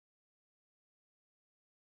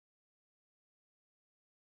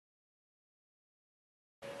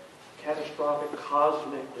catastrophic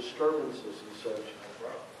cosmic disturbances and such.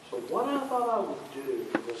 So what I thought I would do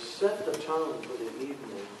was set the tone for the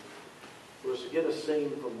evening, was to get a scene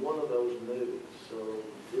from one of those movies. So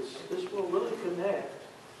this will really connect.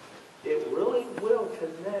 It really will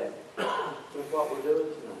connect with what we're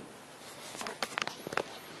doing tonight.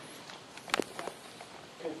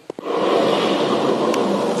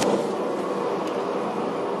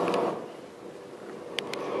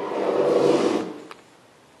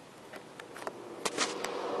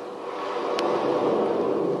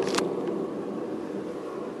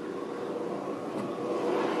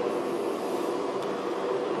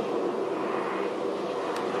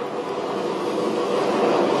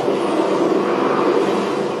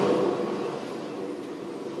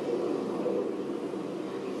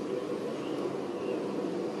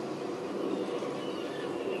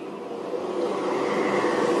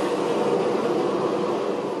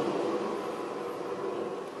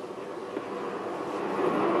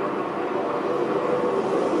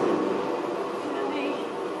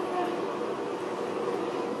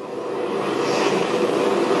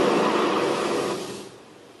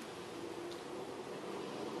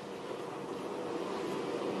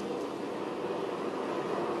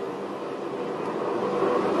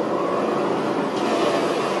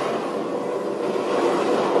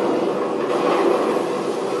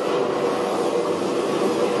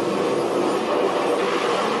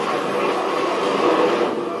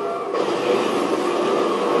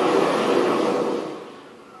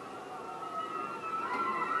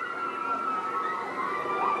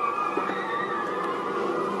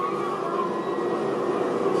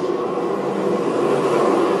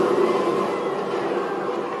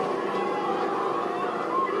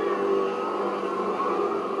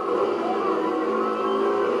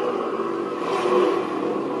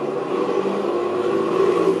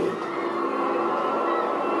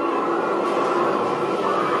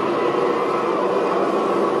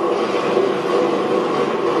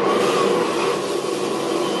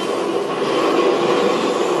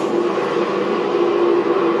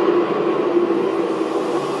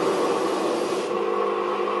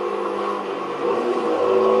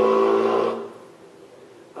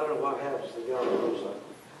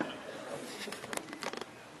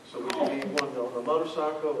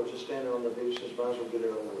 Or just standing on the beach, just might as well get it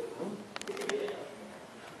over with, huh?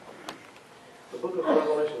 The book of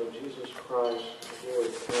Revelation of Jesus Christ, here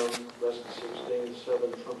it comes, lesson 16,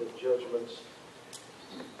 7 trumpet judgments.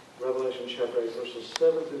 Revelation chapter 8, verses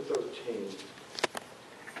 7 through 13.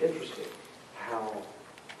 Interesting how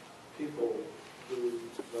people who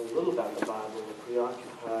know little about the Bible are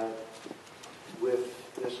preoccupied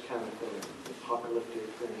with this kind of thing, apocalyptic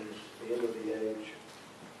things, the end of the age.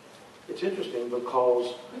 It's interesting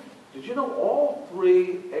because, did you know all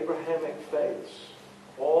three Abrahamic faiths,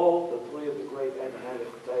 all the three of the great Abrahamic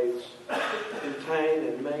faiths contain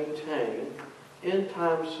and maintain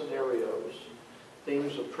end-time scenarios,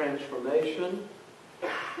 themes of transformation,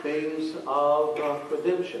 themes of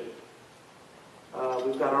redemption.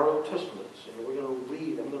 We've got our Old Testaments, and I'm going to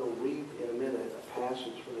read in a minute a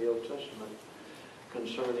passage from the Old Testament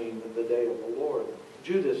concerning the day of the Lord.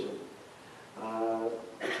 Judaism.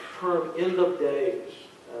 The term end of days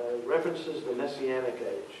references the Messianic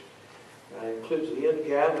age. Includes the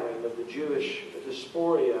ingathering of the Jewish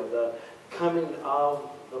diaspora, the coming of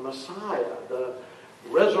the Messiah, the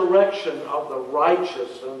resurrection of the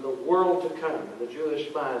righteous, and the world to come. In the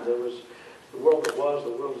Jewish mind, there was the world that was,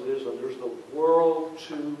 the world that is, and there's the world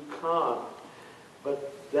to come.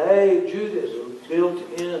 But Judaism, built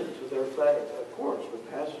into their faith, of course, with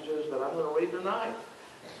passages that I'm going to read tonight.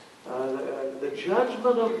 The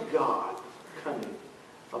judgment of God coming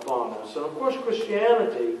upon us. And of course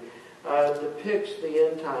Christianity depicts the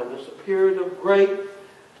end time as a period of great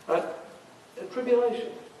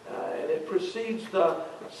tribulation. And it precedes the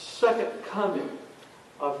second coming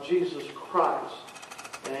of Jesus Christ.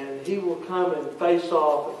 And he will come and face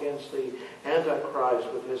off against the Antichrist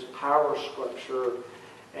with his power structure.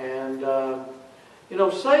 And,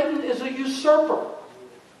 Satan is a usurper.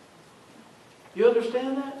 You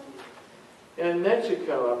understand that? In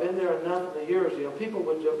Mexico, I've been there a number of years. People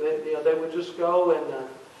would, they would just go and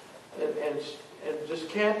just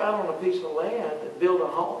camp out on a piece of land and build a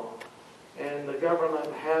home, and the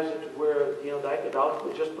government has it to where they could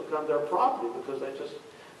ultimately just become their property because they just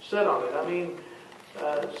sit on it. I mean,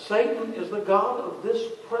 Satan is the god of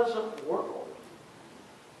this present world,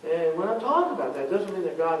 and when I'm talking about that, it doesn't mean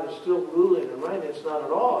that God is still ruling and reigning. It's not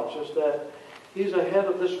at all. It's just that he's ahead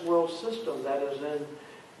of this world system that is in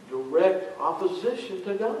direct opposition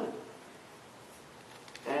to God.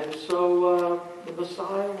 And so the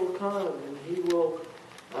Messiah will come and he will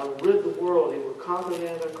rid the world. He will conquer the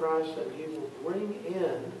Antichrist, and he will bring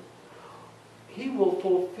in, he will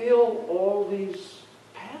fulfill all these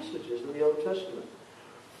passages in the Old Testament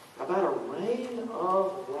about a reign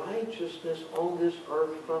of righteousness on this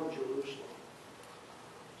earth from Jerusalem.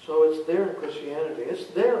 So it's there in Christianity. It's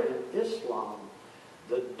there in Islam.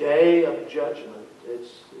 The day of judgment.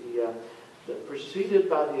 It's preceded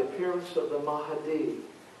by the appearance of the Mahdi.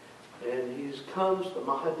 And he comes, the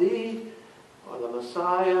Mahdi, or the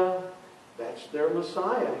Messiah, that's their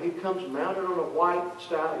Messiah. He comes mounted on a white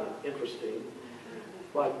stallion. Interesting.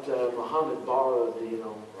 What Muhammad borrowed,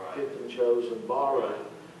 picked and chose and borrowed.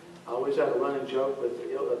 I always had a running joke with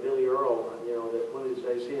Billy Earl, that one of these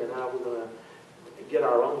days he and I were going to get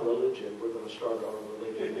our own religion. We're going to start our own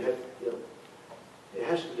religion. It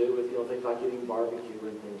has to do with things like eating barbecue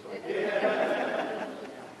and things like that.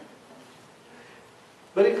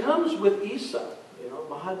 But it comes with Isa.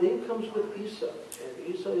 Mahdi comes with Isa,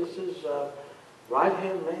 and Isa is his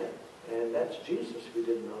right-hand man, and that's Jesus. If you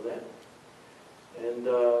didn't know that, and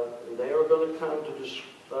they are going to come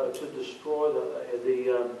to destroy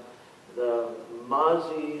the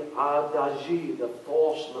Masih Adaji, the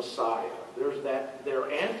false Messiah. There's their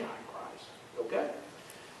Antichrist. Okay?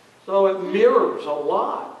 So it mirrors a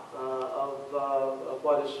lot of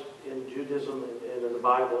what is in Judaism and in the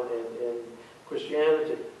Bible and in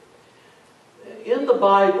Christianity. In the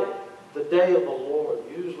Bible, the day of the Lord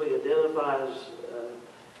usually identifies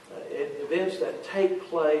events that take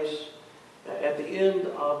place at the end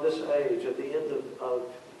of this age, at the end of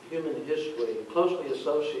human history. Closely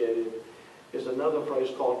associated is another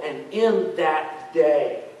phrase called, and in that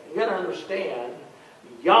day. You got to understand,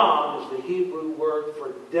 Yom is the Hebrew word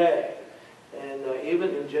for day. And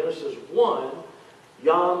even in Genesis 1,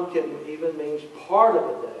 Yom even means part of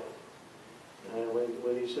a day. And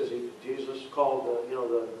when he says Jesus called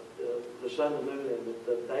the sun, the moon, and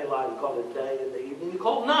the daylight, he called it day, and the evening he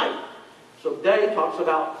called night. So day talks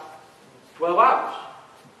about 12 hours.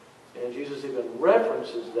 And Jesus even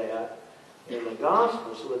references that in the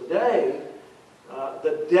Gospel. So the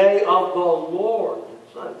day of the Lord,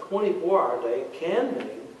 it's not a 24-hour day. It can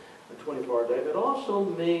mean a 24-hour day, but also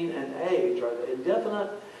mean an age or an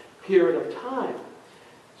indefinite period of time.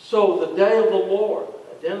 So the day of the Lord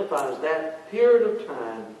identifies that period of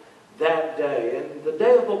time, that day. And the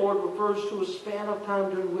day of the Lord refers to a span of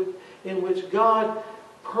time in which God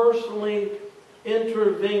personally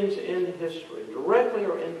intervenes in history, directly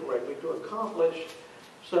or indirectly, to accomplish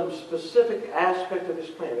some specific aspect of his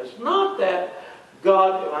plan. It's not that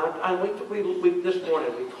God, this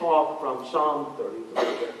morning we talked from Psalm 33,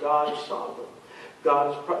 that God is sovereign.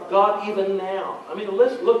 God even now. I mean,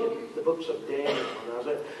 let's look at the books of Daniel.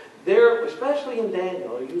 There, especially in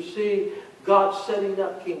Daniel, you see God setting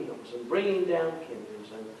up kingdoms and bringing down kingdoms.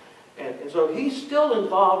 And so he's still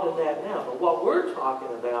involved in that now. But what we're talking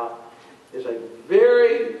about is a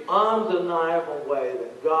very undeniable way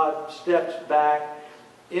that God steps back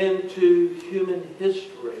into human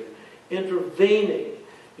history, intervening.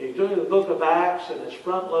 You're doing the book of Acts, and it's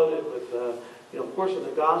front-loaded with, of course, in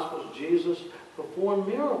the Gospels, Jesus performed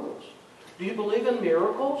miracles. Do you believe in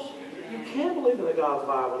miracles? You can't believe in the God of the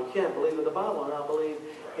Bible. You can't believe in the Bible and not believe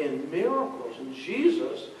in miracles. And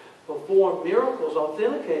Jesus performed miracles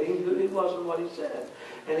authenticating who he was and what he said.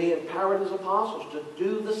 And he empowered his apostles to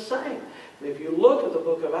do the same. And if you look at the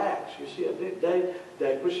book of Acts, you see a big day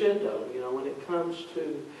crescendo, when it comes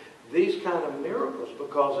to these kind of miracles.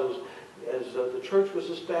 Because as the church was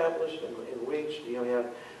established and reached, you have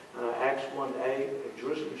Acts 1:8,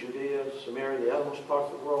 Jerusalem, Judea, Samaria, the uttermost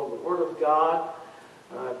parts of the world, the Word of God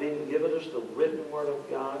being given us, the written Word of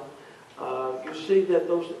God. You see that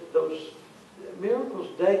those miracles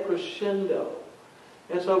de crescendo.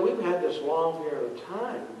 And so we've had this long period of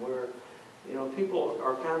time where, people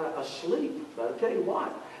are kind of asleep. But I tell you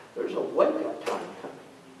what, there's a wake-up time coming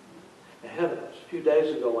ahead of us. A few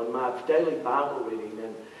days ago in my daily Bible reading,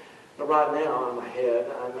 and right now I'm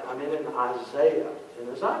ahead, I'm in Isaiah. And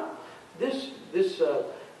as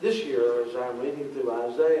this year, as I'm reading through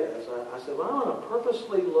Isaiah, I said, well, I want to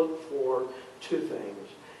purposely look for two things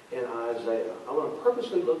in Isaiah. I want to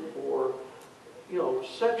purposely look for,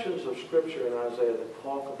 sections of Scripture in Isaiah that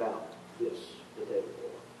talk about this, the day of the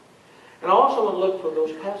Lord. And I also want to look for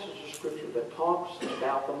those passages of Scripture that talks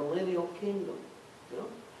about the millennial kingdom,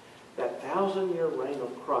 that 1,000-year reign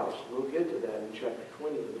of Christ. We'll get to that in chapter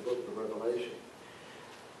 20 of the book of Revelation.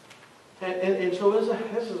 And so this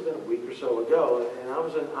has been a week or so ago, and I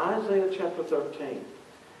was in Isaiah chapter 13.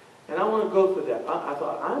 And I want to go through that. I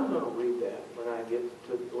thought, I'm going to read that when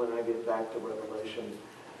I get back to Revelation,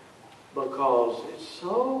 because it's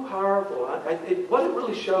so powerful. What it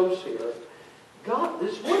really shows here God,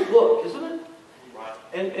 it's one book, isn't it? Right.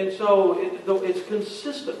 And so it's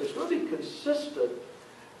consistent. It's going to be consistent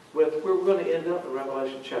with where we're going to end up in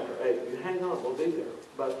Revelation chapter 8. You hang on, we'll be there.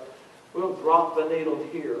 But we're going to drop the needle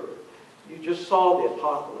here. You just saw the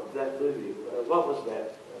apocalypse, that movie. What was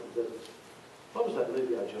that? What was that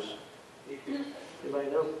movie I just... Anybody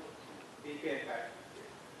know? Deep Impact.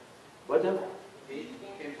 What now? Deep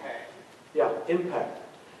Impact. Yeah, Impact.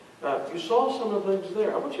 You saw some of the things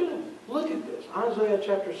there. I want you to look at this. Isaiah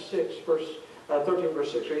chapter 6, verse 13,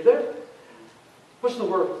 verse 6. Are you there? What's the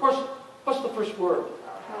word? What's the first word?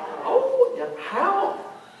 Oh, yeah, how?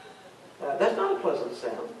 That's not a pleasant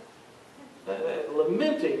sound.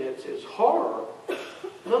 Lamenting, it's horror.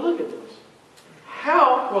 Now look at this.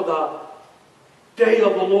 How for the day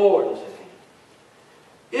of the Lord is at hand.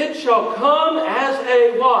 It shall come as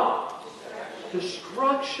a what?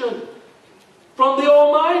 Destruction from the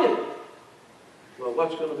Almighty. Well,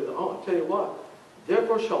 what's going to be the... Oh, I'll tell you what.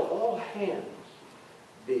 Therefore shall all hands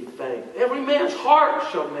be faint. Every man's heart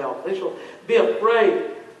shall melt. They shall be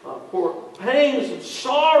afraid. For pains and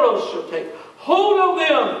sorrows shall take hold of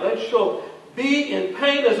them. They shall be in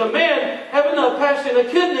pain as a man having passing a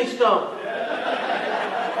kidney stone.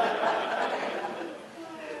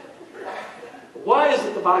 Why is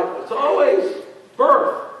it the Bible? It's always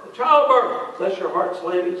birth, the childbirth. Bless your hearts,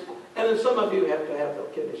 ladies. And then some of you have to have the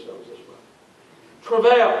kidney stones as well.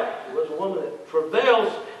 Travail. There was a woman that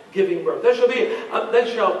travails giving birth. They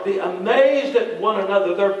shall be amazed at one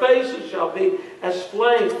another. Their faces shall be as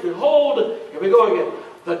flames. Behold, here we go again.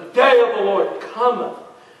 The day of the Lord cometh.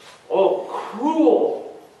 Oh,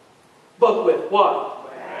 cruel. But with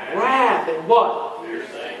what? Wrath and what?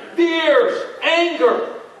 Fierce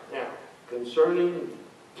anger. Now, concerning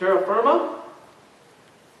terra firma,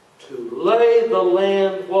 to lay the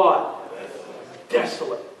land what?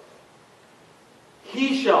 Desolate.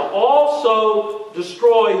 He shall also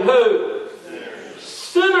destroy who?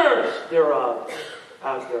 Sinners thereof.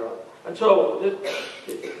 Out thereof. And so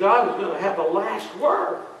God is going to have the last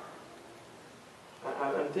word.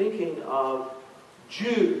 I'm thinking of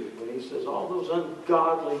Jude when he says all those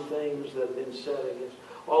ungodly things that have been said against,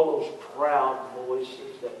 all those proud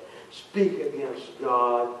voices that speak against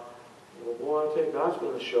God. Well, boy, I tell you, God's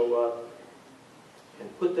going to show up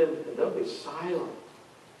and put them, and they'll be silent.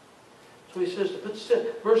 So he says to put sin.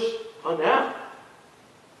 Verse on that.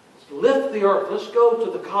 Let's lift the earth. Let's go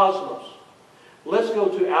to the cosmos. Let's go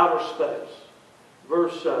to outer space.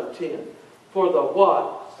 Verse 10. For the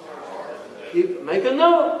what? Make a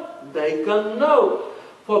note. Make a note.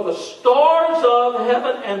 For the stars of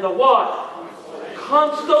heaven and the what?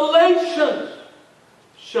 Constellations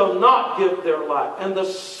shall not give their light. And the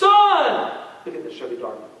sun, look at this, shall be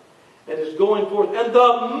darkened. And is going forth. And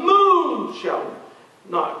the moon shall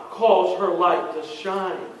not cause her light to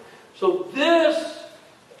shine. So this,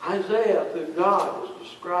 Isaiah, through God, is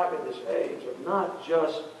describing this age of not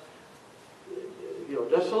just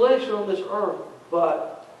desolation on this earth,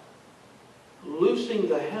 but loosing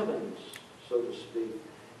the heavens, so to speak.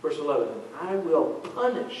 Verse 11, I will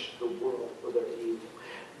punish the world for their evil,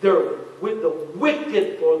 the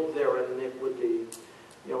wicked for their iniquity.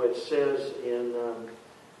 It says in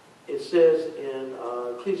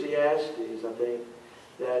Ecclesiastes, I think,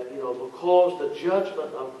 that because the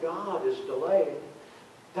judgment of God is delayed,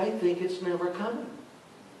 they think it's never coming.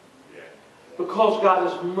 Because God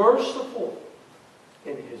is merciful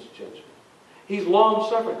in His judgment. He's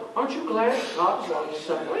long-suffering. Aren't you glad God is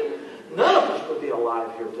long-suffering? None of us would be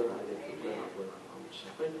alive here tonight if we're not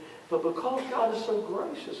long-suffering. But because God is so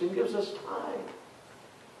gracious and gives us time,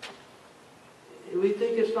 we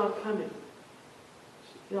think it's not coming.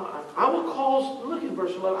 I will cause, look at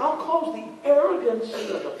verse 11, I'll cause the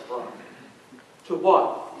arrogancy of the pride to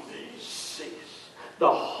what? Cease. The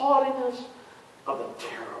haughtiness of the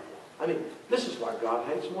terrible. I mean, this is why God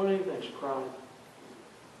hates more than anything, is pride.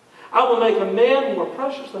 I will make a man more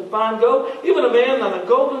precious than fine gold, even a man than a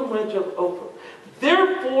golden wedge of Ophir.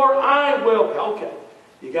 Therefore I will, okay,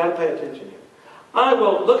 you got to pay attention here. I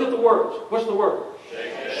will, look at the words. What's the word?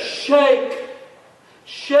 Shake.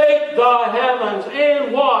 Shake the heavens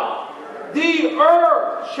and what? The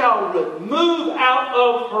earth shall remove out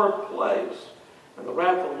of her place. And the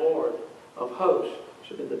wrath of the Lord of hosts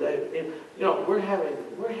should be the day. We're having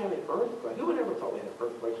earthquakes. Who would ever thought we had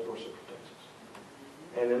earthquakes in North Central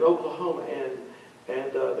Texas? And in Oklahoma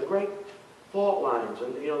and the great fault lines.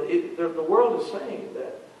 And the world is saying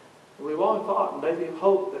that we've all thought and maybe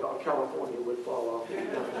hoped that California would fall off.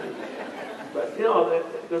 But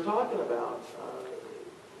they're talking about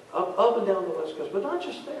up and down the West Coast, but not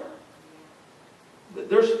just there.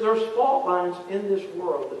 There's fault lines in this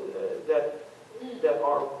world that that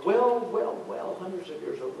are well hundreds of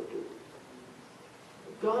years overdue.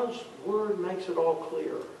 God's Word makes it all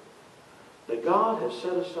clear that God has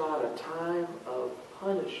set aside a time of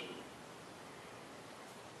punishment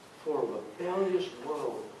for a rebellious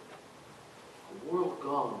world, a world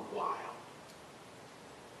gone wild.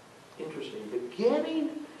 Interesting. Beginning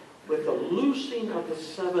with the loosing of the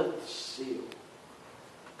seventh seal,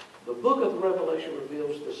 the book of Revelation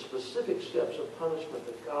reveals the specific steps of punishment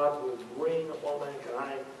that God will bring upon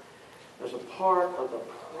mankind as a part of the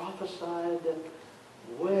prophesied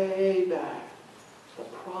way back, the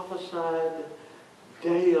prophesied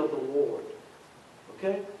day of the Lord.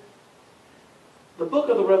 Okay? The book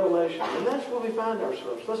of the Revelation, and that's where we find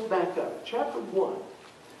ourselves. Let's back up. Chapter 1,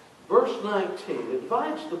 verse 19. It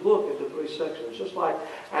divides the book into three sections, just like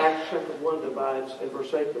Acts chapter 1 divides, and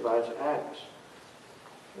verse 8 divides Acts.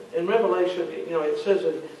 In Revelation, it says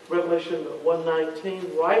in Revelation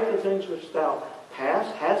 1:19, write the things which thou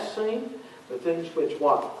hast seen, the things which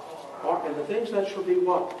what? Are, and the things that shall be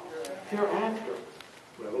what? Hereafter.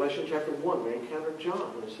 Revelation chapter 1, we encountered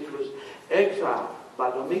John as he was exiled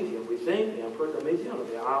by Domitian. We think the Emperor Domitian of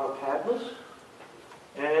the Isle of Patmos.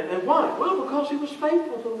 And why? Well, because he was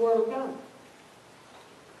faithful to the Word of God.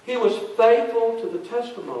 He was faithful to the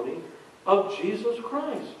testimony of Jesus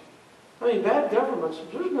Christ. I mean, bad governments,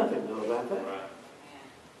 there's nothing new about that. Right.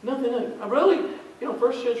 Nothing new. Really,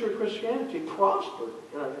 first century Christianity prospered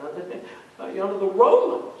under the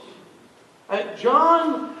Romans.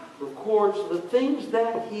 John records the things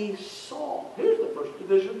that he saw. Here's the first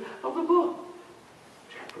division of the book.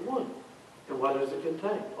 Chapter 1. And what does it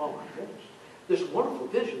contain? Oh my goodness. This wonderful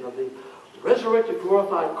vision of the resurrected,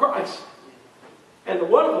 glorified Christ. And the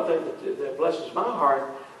wonderful thing that blesses my heart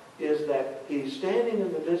is that he's standing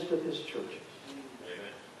in the midst of his churches.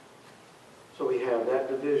 Amen. So we have that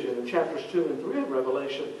division. In chapters 2 and 3 of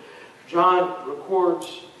Revelation, John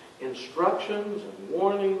records instructions and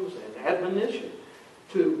warnings and admonition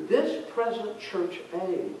to this present church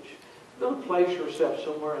age. You're going to place yourself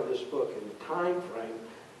somewhere in this book in the time frame.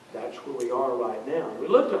 That's where we are right now. We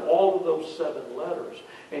looked at all of those 7 letters.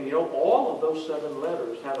 And all of those 7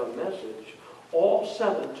 letters have a message, all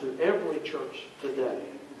 7 to every church today.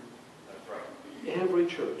 Every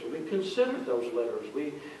church. We considered those letters.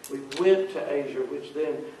 We went to Asia, which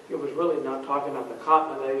then, it was really not talking about the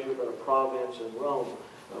continent of Asia, but a province in Rome,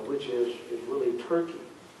 which is really Turkey.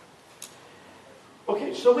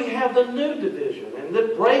 Okay, so we have the new division, and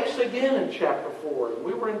it breaks again in chapter 4. And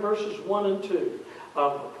we were in verses 1 and 2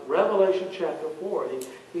 of Revelation chapter 4. And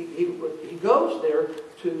he goes there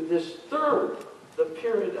to this third, the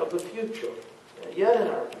period of the future, yet in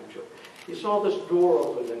our future. He saw this door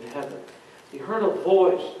open in heaven. He heard a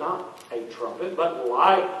voice, not a trumpet, but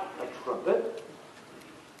like a trumpet.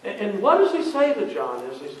 And what does he say to John?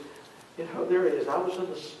 There it is. I was in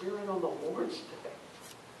the Spirit on the Lord's day.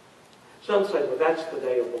 Some say, well, that's the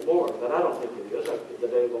day of the Lord. But I don't think it is. I think the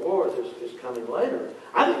day of the Lord is coming later.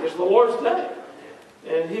 I think it's the Lord's day.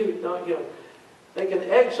 And they can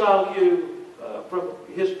exile you from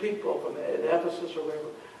his people, from Ephesus or wherever.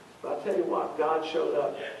 But I tell you what, God showed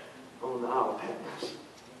up on the Isle of Patmos.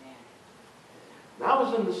 And I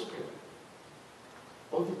was in the Spirit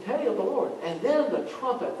on the day of the Lord. And then the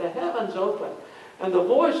trumpet, the heavens open. And the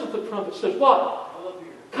voice of the trumpet says, what?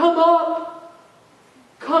 Come up.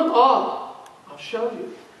 Come up. I'll show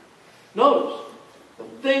you. Notice, the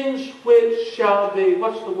things which shall be,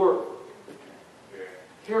 what's the word?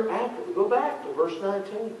 Hereafter. We go back to verse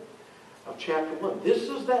 19 of chapter 1. This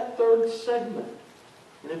is that third segment.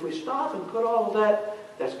 And if we stop and put all of that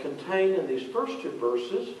that's contained in these first 2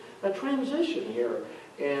 verses, a transition here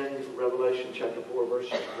in Revelation chapter 4,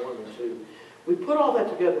 verses 1 and 2. We put all that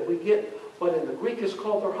together, we get what in the Greek is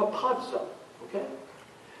called the harpazo. Okay?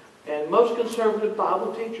 And most conservative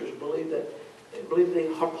Bible teachers believe the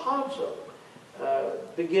harpazo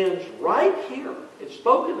begins right here. It's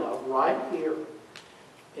spoken of right here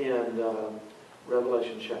in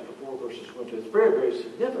Revelation chapter 4, verses 1 and 2. It's very, very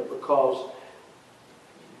significant because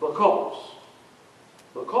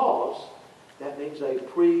that means a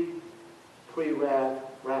pre-wrath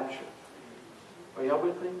rapture. Are y'all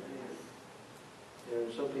with me?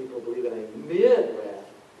 And some people believe in a mid-wrath,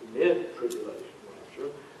 mid-tribulation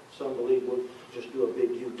rapture. Some believe we'll just do a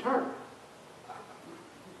big U-turn.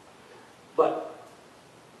 But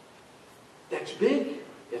that's big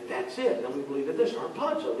if that's it. Then we believe that this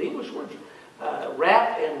harpazo, the English words,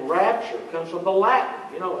 wrap and rapture, comes from the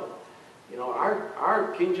Latin.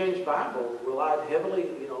 Our King James Bible relied heavily,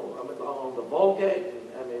 on the Vulgate,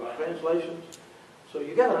 translations. So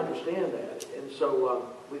you got to understand that. And so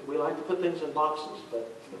we like to put things in boxes,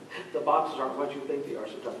 but the boxes aren't what you think they are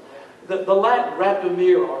sometimes. The Latin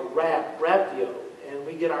raptumere or raptio, and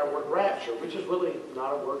we get our word rapture, which is really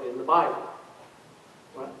not a word in the Bible.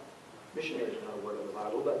 Right? Missionary is not a word in the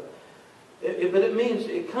Bible, but it means,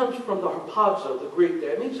 it comes from the harpazo, the Greek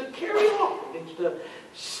there. It means to carry off. It means to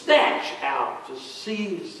snatch out, to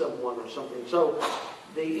seize someone or something. So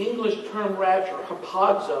the English term rapture,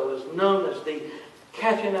 harpazo, is known as the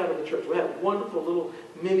catching out of the church. We had a wonderful little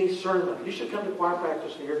mini sermon. You should come to choir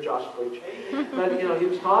practice and hear Josh preach. But, he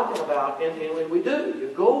was talking about, and we do,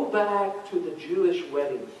 you go back to the Jewish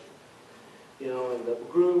wedding. And the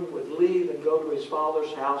groom would leave and go to his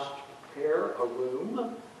father's house to prepare a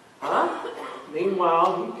room.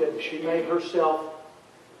 Meanwhile, she made herself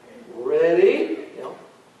ready.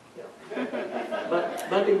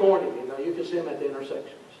 Monday morning, you can see him at the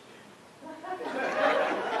intersections.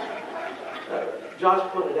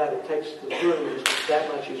 Josh pointed out it takes the groom that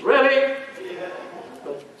much. He's ready,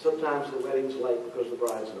 but sometimes the wedding's late because the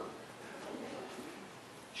bride's not.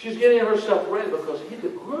 She's getting herself ready because the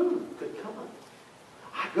groom could come.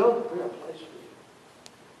 I go to prepare a place for you.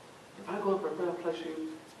 If I go and prepare a place for you,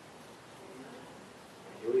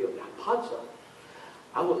 here we go. Harpazo.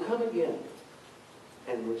 I will come again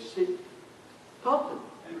and receive. Talk to me.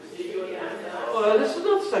 Well, this is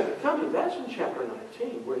not the second coming. That's in chapter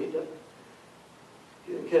 19 where he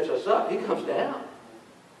didn't catch us up. He comes down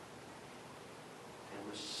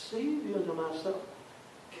and receive you unto myself,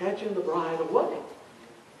 catching the bride away.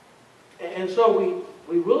 And so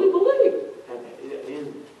we really believe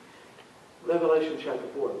in Revelation chapter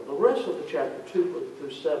 4. The rest of the chapter 2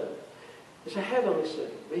 through 7 is a heavenly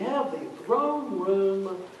scene. We have the throne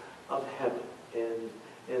room of heaven in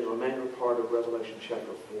the remainder part of Revelation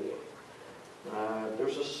chapter 4.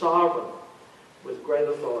 There's a sovereign with great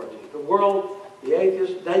authority. The world, the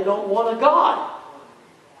atheists, they don't want a God.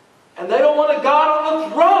 And they don't want a God on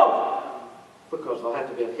the throne because they'll have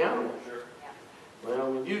to be accountable.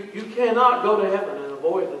 Well, you cannot go to heaven and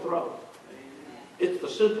avoid the throne. It's the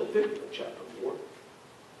central figure of chapter 4.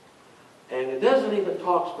 And it doesn't even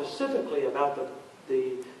talk specifically about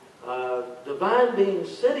the divine being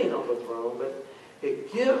sitting on the throne, but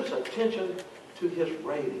it gives attention to his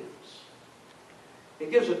radiance.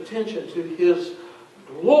 It gives attention to his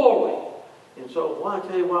glory. And so, I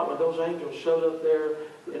tell you what, when those angels showed up there,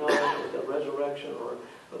 with the resurrection or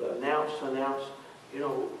the announce,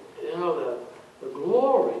 the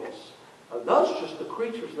glories, those are just the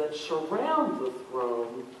creatures that surround the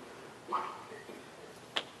throne. Wow.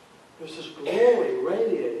 There's this glory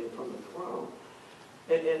radiating from the throne.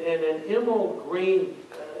 And an emerald green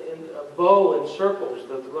bow encircles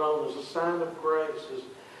the throne as a sign of grace.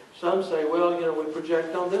 Some say, well, we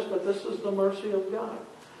project on this, but this is the mercy of God.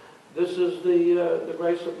 This is the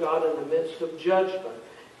grace of God in the midst of judgment.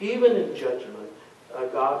 Even in judgment,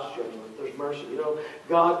 God's judgment, there's mercy.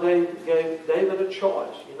 God gave David a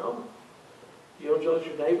choice, You don't let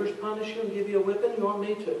your neighbors punish you and give you a whipping? You want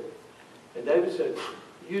me to? And David said,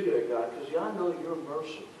 you do it, God, because I know you're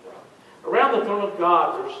merciful, God. Around the throne of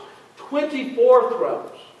God, there's 24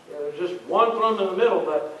 thrones. There's just one throne in the middle,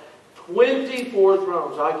 but 24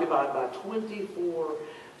 thrones occupied by 24.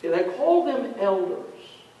 They call them elders.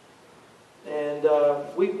 And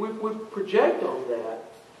we project on that.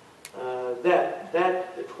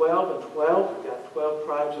 The 12 and 12, we've got 12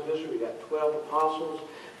 tribes of Israel, we've got 12 apostles.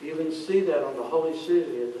 You even see that on the holy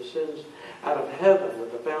city. It descends out of heaven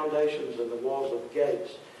with the foundations and the walls of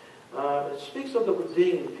gates. It speaks of the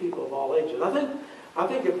redeemed people of all ages. I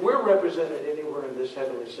think if we're represented anywhere in this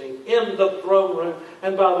heavenly scene, in the throne room,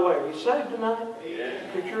 and by the way, are you saved tonight?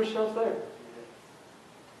 Yeah. Picture yourself there.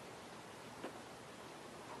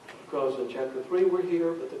 Because in chapter 3 we're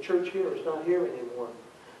here, but the church here is not here anymore.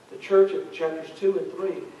 The church in chapters 2 and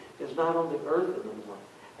 3 is not on the earth anymore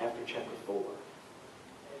after chapter 4. Amen.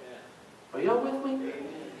 Are y'all with me? Amen.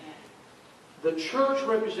 The church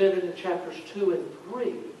represented in chapters 2 and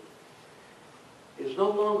 3 is no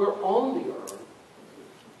longer on the earth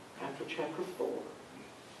after chapter 4.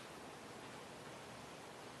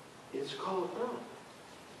 It's called up.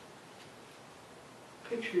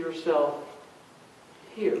 Picture yourself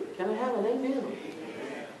here. Can I have an amen?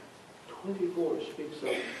 24 speaks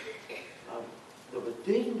of the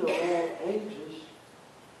redeemed of all ages.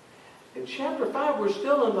 In chapter 5, we're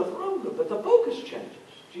still in the throne room, but the focus changes.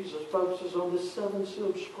 Jesus focuses on this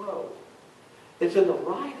seven-sealed scroll. It's in the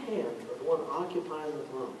right hand of the one occupying the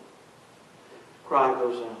throne. Cry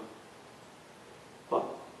goes out. What?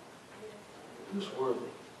 Who's worthy?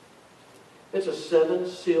 It's a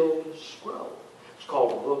seven-sealed scroll. It's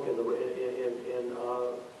called a book in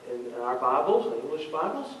our Bibles, English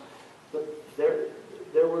Bibles. But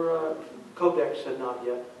there were codex had not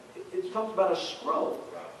yet. It talks about a scroll.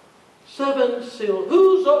 7 seals.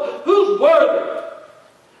 Who's worthy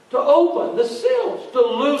to open the seals, to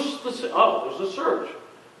loose the seals? Oh, there's a search.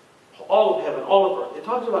 All of heaven, all of earth. It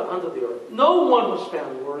talks about under the earth. No one was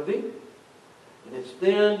found worthy. And it's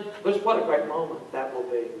then, what a great moment that will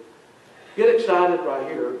be. Get excited right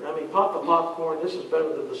here. I mean, pop the popcorn. This is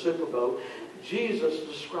better than the Super Bowl. Jesus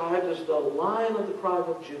described as the Lion of the tribe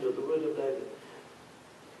of Judah, the root of David.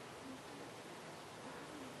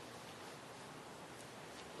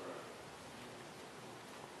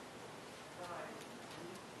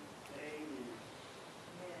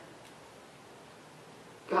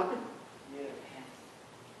 Got me? Yeah.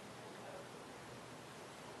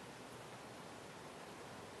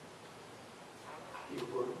 You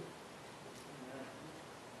were.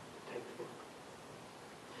 Take the book.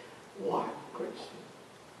 Why? Great sin.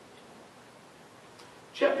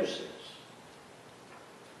 Chapter 6.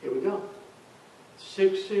 Here we go.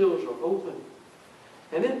 6 seals are open.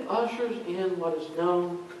 And it ushers in what is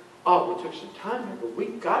known. Oh, we took some time here, but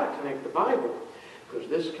we've got to connect the Bible, because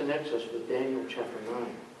this connects us with Daniel chapter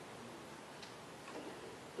 9.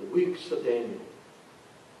 The weeks of Daniel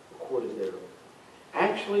recorded there.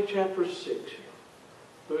 Actually, chapter 6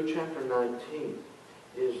 through chapter 19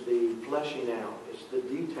 is the fleshing out. It's the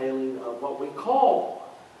detailing of what we call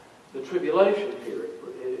the tribulation period.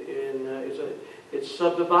 It's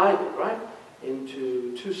subdivided, right,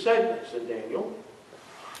 into 2 segments in Daniel,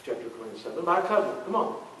 chapter 27, by covenant. Come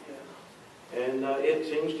on. And it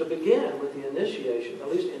seems to begin with the initiation, at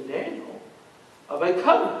least in Daniel, of a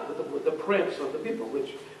covenant with the prince of the people,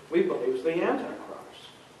 which we believe is the Antichrist.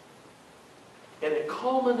 And it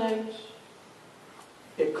culminates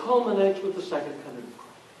with the second coming of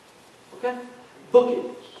Christ. Okay?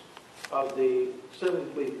 Bookings of the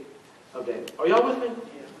 7th week of Daniel. Are y'all with me?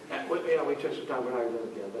 Yeah. We took some time, we're not going to do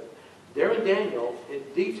it again. But there in Daniel,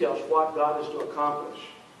 it details what God is to accomplish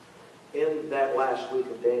in that last week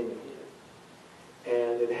of Daniel.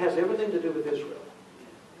 And it has everything to do with Israel.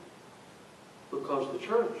 Because the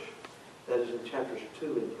church that is in chapters 2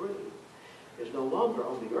 and 3 is no longer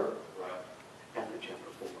on the earth after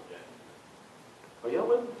chapter 4. Are y'all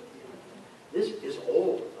with me? This is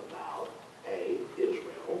all about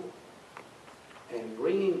Israel and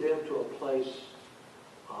bringing them to a place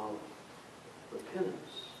of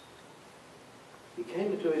repentance. He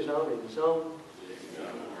came into his own, and his own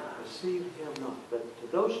received him not. But to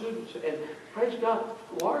those who, and praise God,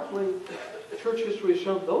 largely church history has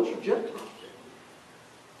shown those are Gentiles.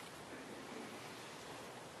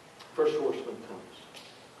 First horseman comes.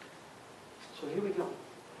 So here we go.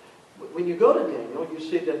 When you go to Daniel, you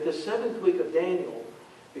see that this 7th week of Daniel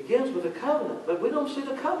begins with a covenant, but we don't see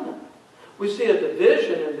the covenant. We see a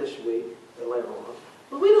division in this week, later on,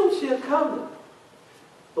 but we don't see a covenant.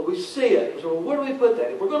 But we see it. So where do we put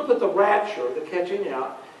that? If we're going to put the rapture, the catching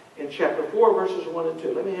out, in chapter 4, verses 1 and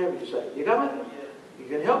 2. Let me have you say it. You got me? You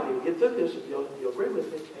can help me get through this if you'll agree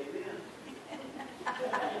with me.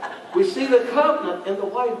 We see the covenant in the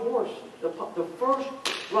white horse. The first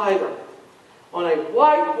rider on a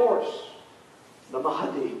white horse, the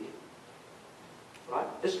Mahdi. Right?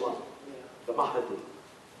 Islam. The Mahdi.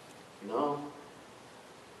 No.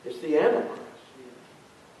 It's the Antichrist.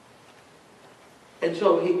 And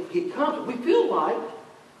so he comes. We feel like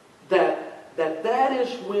that is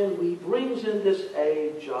when he brings in this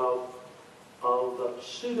age of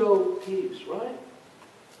pseudo-peace, right?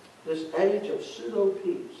 This age of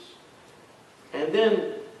pseudo-peace. And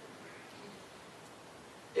then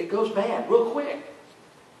it goes bad real quick.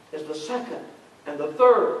 It's the second and the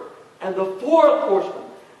third and the fourth horseman.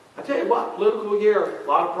 I tell you what, political year, a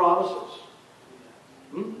lot of promises.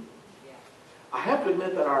 I have to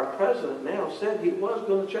admit that our president now said he was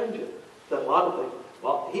going to change it. That a lot of things.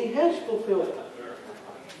 Well, he has fulfilled it.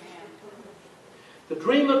 The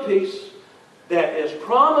dream of peace that is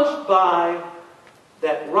promised by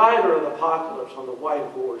that rider of the apocalypse on the white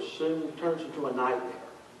horse soon turns into a nightmare.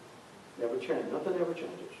 Never changes. Nothing ever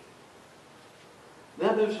changes.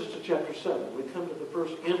 That moves us to chapter 7. We come to the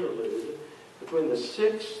first interlude between the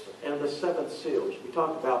 6th and the 7th seals. We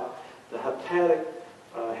talk about the heptadic,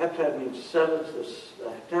 heptad means sevens,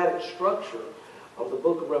 the heptadic structure of the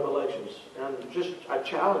book of Revelations. And I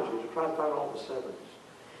challenge you to try to find all the sevens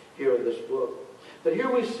here in this book. But here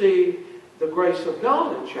we see the grace of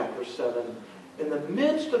God in chapter 7 in the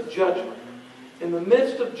midst of judgment. In the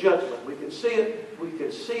midst of judgment, we can see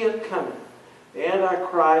it coming. The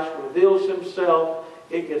Antichrist reveals himself.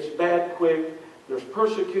 It gets bad quick. There's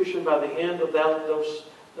persecution by the end of those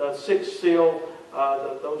 6th seal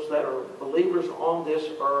those that are believers on this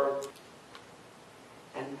earth.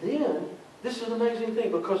 And then, this is an amazing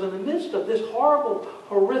thing, because in the midst of this horrible,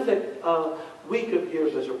 horrific week of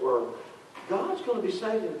years, as it were, God's going to be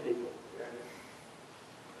saving people.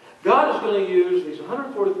 God is going to use these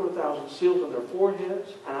 144,000 seals on their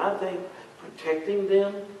foreheads, and I think protecting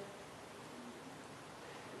them.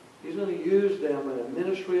 He's going to use them in a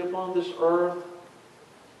ministry upon this earth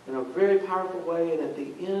in a very powerful way. And at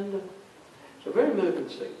the end, it's a very moving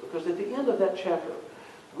scene, because at the end of that chapter,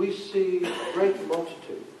 we see a great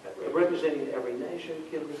multitude, representing every nation,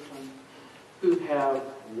 kindred, tongue, who have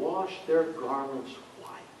washed their garments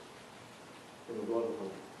white in the blood of the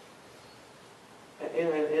Lamb.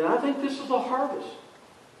 And I think this is the harvest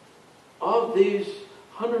of these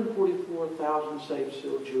 144,000 saved,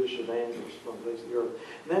 sealed Jewish evangelists from the face of the earth.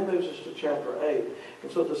 And that moves us to chapter 8.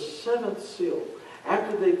 And so the seventh seal,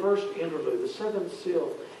 after the first interlude, the seventh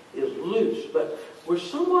seal is loose. But we're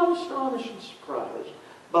somewhat astonished and surprised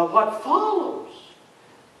by what follows.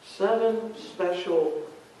 7 special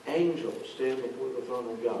angels stand before the throne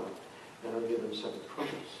of God and are given 7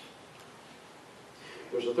 trumpets.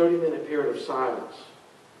 There's a 30-minute period of silence.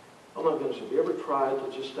 Oh my goodness, have you ever tried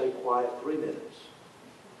to just stay quiet 3 minutes?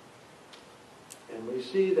 And we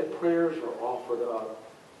see that prayers are offered up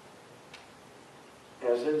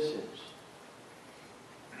as incense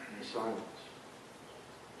in silence.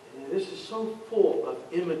 And this is so full of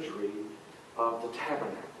imagery of the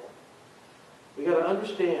tabernacle. We got to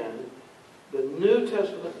understand the New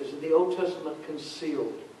Testament is in the Old Testament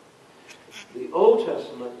concealed. The Old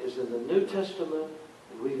Testament is in the New Testament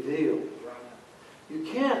revealed. You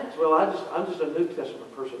can't, well, I'm just a New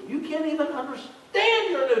Testament person. You can't even understand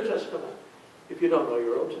your New Testament if you don't know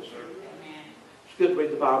your Old Testament. It's good to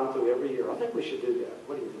read the Bible through every year. I think we should do that.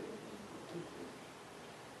 What do you think?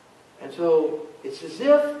 And so it's as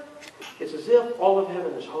if all of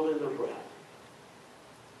heaven is holding their breath.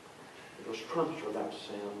 Those trumpets are about to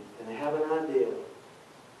sound, and they have an idea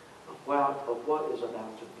of what is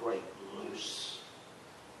about to break loose.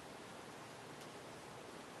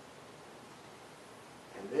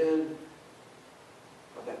 And then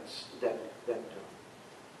that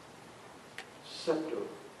scepter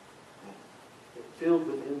filled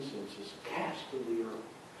with incense is cast in the earth.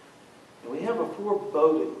 And we have a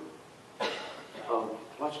foreboding of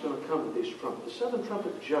what's going to come with these trumpets. The 7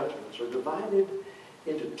 trumpet judgments are divided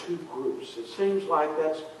into 2 groups. It seems like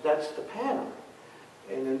that's the pattern.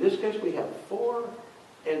 And in this case we have 4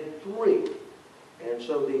 and 3. And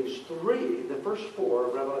so these 3, the first 4,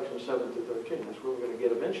 Revelation 7 through 13, that's where we're going to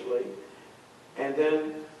get eventually. And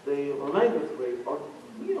then the remainder 3 are,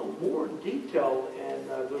 more detailed, and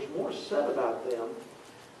there's more said about them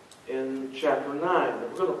in chapter 9. And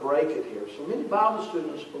we're going to break it here. So many Bible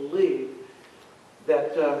students believe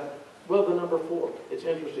that, the number 4. It's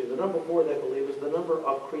interesting. The number 4, they believe, is the number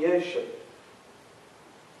of creation.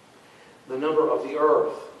 The number of the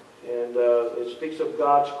earth. And it speaks of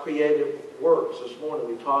God's creative works. This morning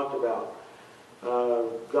we talked about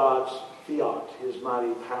God's fiat, His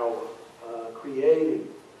mighty power, creating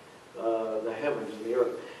the heavens and the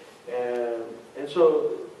earth. And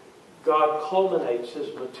so God culminates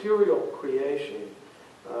His material creation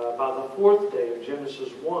by the 4th day of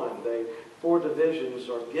Genesis 1. 4 divisions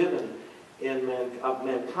are given of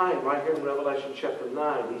mankind. Right here in Revelation chapter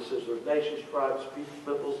 9, He says there's nations, tribes,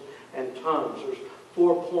 peoples, and tongues. There's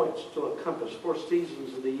 4 points to a compass, 4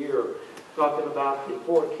 seasons of the year, talking about the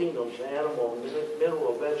 4 kingdoms, animal,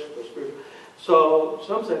 mineral, vegetable, spiritual. So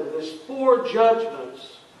some say that there's 4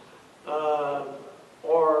 judgments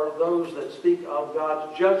are those that speak of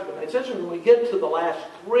God's judgment. It's interesting when we get to the last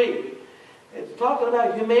 3, it's talking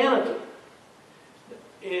about humanity.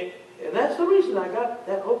 And that's the reason I got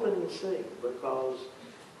that opening scene, because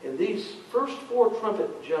in these first 4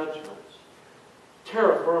 trumpet judgments,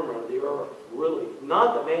 terra firma, the earth, really,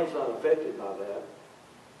 not that man's not affected by that.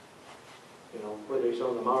 Whether he's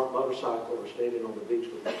on the motorcycle or standing on the beach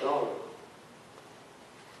with his dog.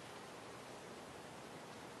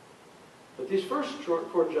 But these first 4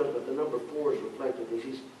 judgments, the number 4 is reflected as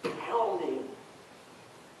He's pounding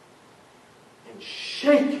and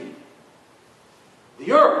shaking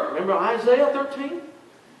the earth. Remember Isaiah 13? And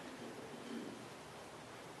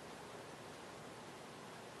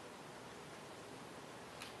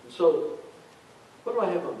so, what do I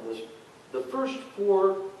have on this? The first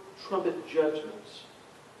 4 trumpet judgments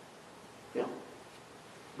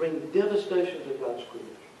bring devastation to God's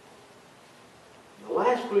creation. The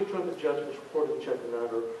last 3 trumpet judgments recorded in chapter 9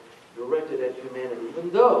 are directed at humanity,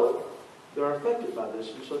 even though they're affected by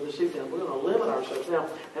this. And so this evening we're going to limit ourselves. Now,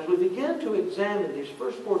 as we begin to examine these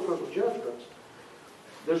first 4 trumpet judgments,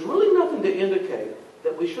 there's really nothing to indicate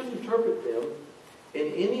that we should interpret them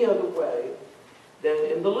in any other way than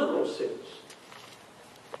in the literal sense.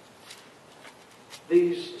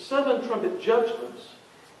 These 7 trumpet judgments,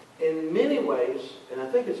 in many ways, and I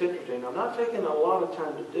think it's interesting, I'm not taking a lot of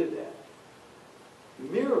time to do that,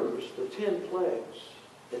 mirrors the 10 plagues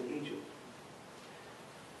in Egypt.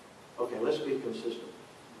 Okay, let's be consistent.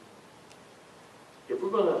 If we're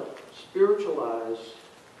going to spiritualize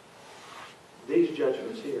these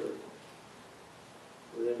judgments here,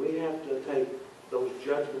 then we have to take those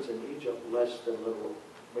judgments in Egypt less than literal.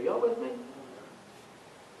 Are y'all with me?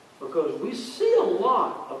 Because we see a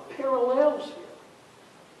lot of parallels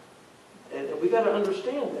here. And we got to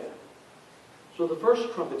understand that. So the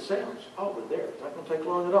first trumpet sounds. Oh, we're there. It's not going to take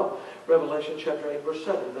long at all. Revelation chapter 8, verse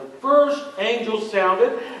 7. The first angel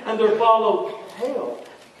sounded, and there followed hail,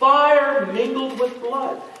 fire mingled with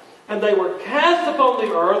blood. And they were cast upon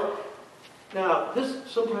the earth. Now,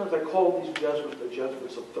 sometimes I call these judgments the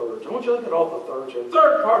judgments of thirds. I want you to look at all the thirds here. The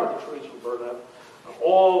third part of the trees were burned up.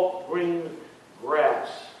 All green grass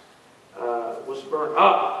was burnt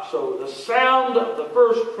up. So the sound of the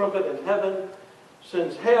first trumpet in heaven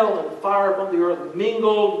sends hail and fire upon the earth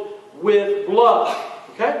mingled with blood.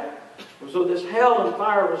 Okay? And so this hail and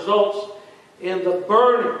fire results in the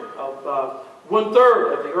burning of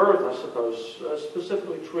 1/3 of the earth, I suppose,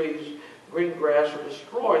 specifically trees, green grass are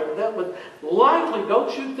destroyed. And that would likely,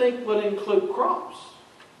 don't you think, would include crops.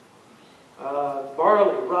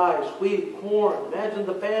 Barley, rice, wheat, corn. Imagine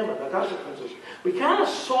the famine, the consequences. We kind of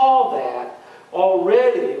saw that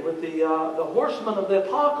already with the horsemen of the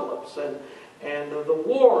apocalypse and the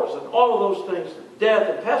wars and all of those things, death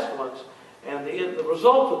and pestilence, and the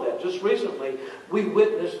result of that. Just recently, we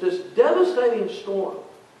witnessed this devastating storm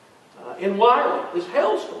in Wylie, this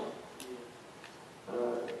hailstorm.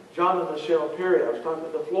 John and Michelle Perry, I was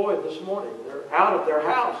talking to Floyd this morning. They're out of their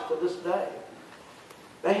house to this day.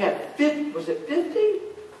 They had 50, was it 50?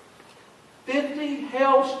 50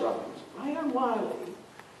 hailstones right in Wylie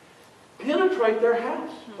penetrate their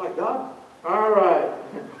house. It's like, God, all right.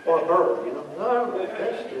 Or her, you know. All right,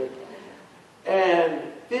 that's good.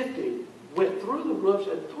 And 50 went through the roofs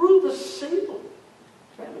and through the ceiling.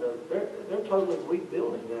 They're totally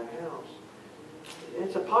rebuilding that house.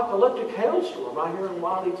 It's an apocalyptic hailstorm right here in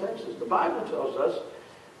Wylie, Texas. The Bible tells us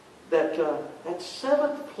that that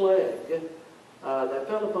 7th plague that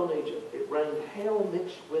fell upon Egypt, it rained hail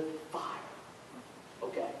mixed with fire.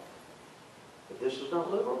 Okay. But this is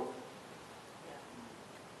not literal.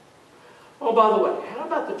 Oh, by the way, how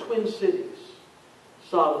about the twin cities,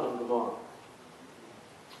 Sodom and Gomorrah?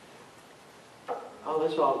 Oh,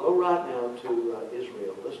 let's all go right now to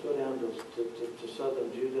Israel. Let's go down to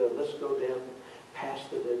southern Judah. Let's go down past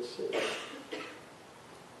the Dead Sea.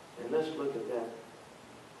 And let's look at that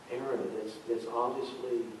area that's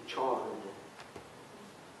obviously charred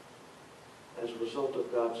as a result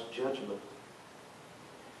of God's judgment.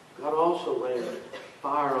 God also rained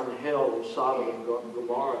fire on the hell of Sodom and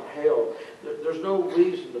Gomorrah. Hail. There's no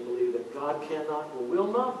reason to believe that God cannot or will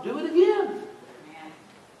not do it again.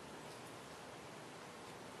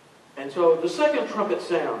 And so the second trumpet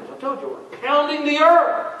sounds. I told you, we're pounding the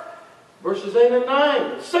earth. Verses 8 and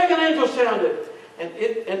 9. The second angel sounded. And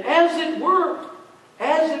as it were.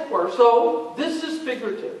 So this is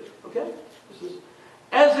figurative. Okay? This is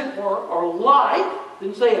as it were, or like.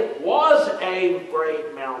 Didn't say it was a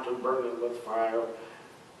great mountain burning with fire.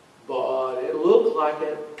 But it looked like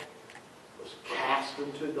it was cast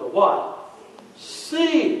into the what?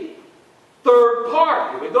 Sea. Third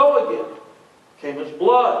part. Here we go again. Came as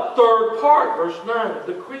blood. Third part, verse 9, of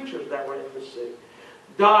the creatures that were in the sea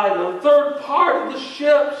died. And the third part of the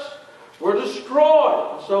ships were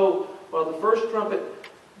destroyed. And so, while the first trumpet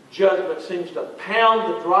judgment seems to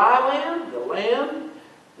pound the dry land, the land,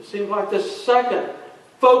 it seems like the second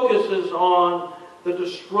focuses on the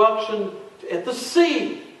destruction at the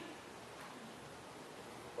sea.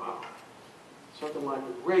 Wow. Something like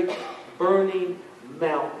a great burning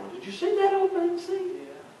mountain. Did you see that opening sea?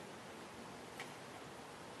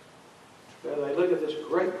 Well, they look at this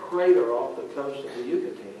great crater off the coast of the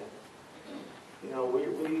Yucatan. You know, we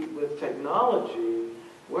with technology,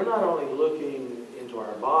 we're not only looking into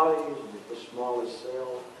our bodies and the smallest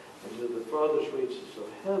cell and to the furthest reaches of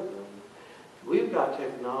heaven. We've got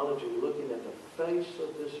technology looking at the face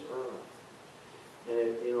of this earth.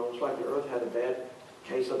 And it's like the earth had a bad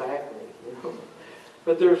case of acne, you know.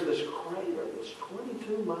 But there's this crater that's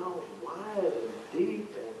 22 miles wide and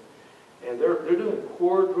deep, and they're doing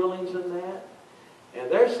core drillings in that.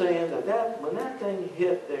 And they're saying that when that thing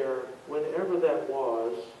hit there, whenever that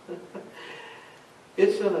was,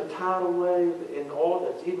 It's in a tidal wave in all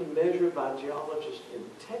that's even measured by geologists in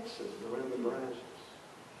Texas and around the Brazos.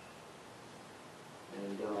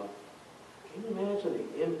 And can you imagine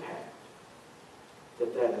the impact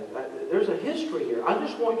that has? There's a history here. I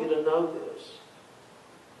just want you to know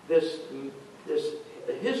this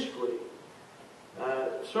history.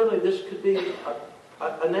 Certainly this could be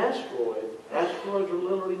an asteroid. Asteroids are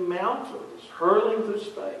literally mountains hurling through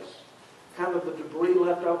space. Kind of the debris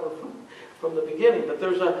left over from the beginning. But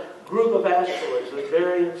there's a group of asteroids that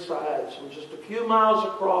vary in size from just a few miles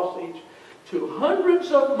across each to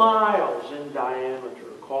hundreds of miles in diameter,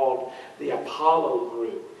 called the Apollo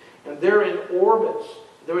group. And they're in orbits.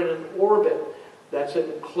 They're in an orbit that's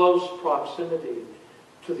in close proximity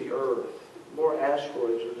to the Earth. More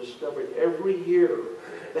asteroids are discovered every year.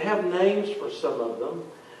 They have names for some of them.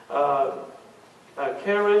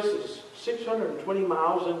 Charis is 620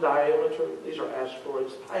 miles in diameter. These are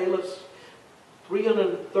asteroids. Pallas,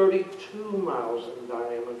 332 miles in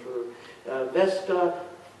diameter. Vesta,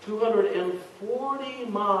 240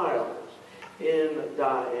 miles in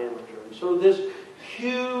diameter. And so this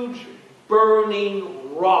huge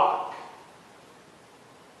burning rock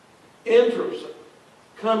enters,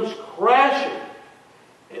 comes crashing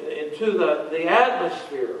into the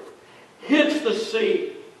atmosphere, hits the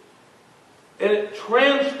sea, and it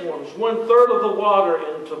transforms 1/3 of the water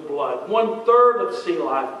into blood. 1/3 of sea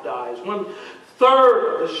life dies.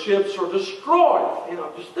 1/3 of the ships are destroyed.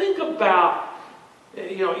 Just think about,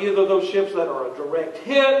 either those ships that are a direct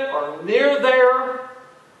hit or near there,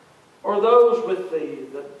 or those with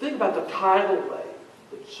think about the tidal wave,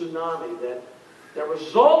 the tsunami that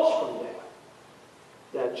results from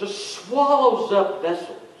that just swallows up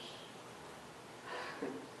vessels.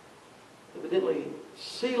 Evidently,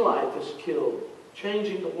 sea life is killed,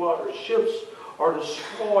 changing the water. Ships are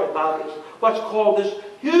destroyed by this, what's called this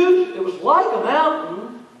huge, it was like a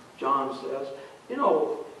mountain, John says.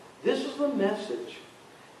 This is the message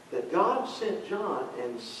that God sent John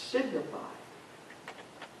and signified,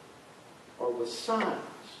 or with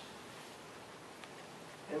signs.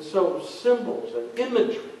 And so symbols and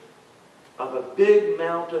imagery of a big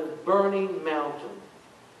mountain, burning mountain,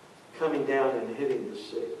 coming down and hitting the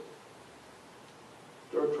sea.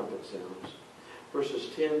 Third trumpet sounds, verses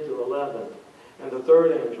 10 through 11. And the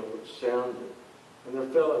third angel sounded, and there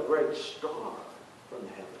fell a great star from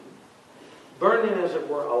heaven, burning as it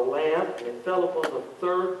were a lamp, and it fell upon the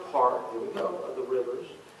third part, here we go, of the rivers,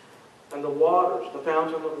 and the waters, the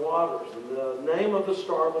fountain of waters. And the name of the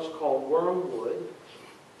star was called Wormwood.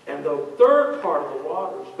 And the third part of the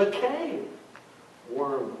waters became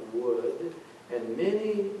wormwood, and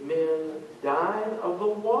many men died of the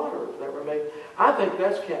waters that were made. I think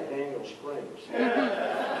that's Camp Daniel Springs.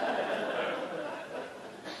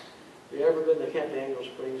 You ever been to Camp Daniel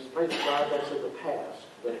Springs? Praise God, that's in the past.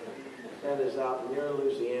 But that is out near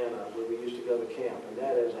Louisiana where we used to go to camp. And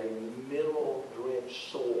that is a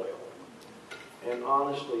mineral-drenched soil. And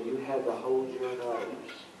honestly, you had to hold your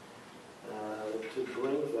nose to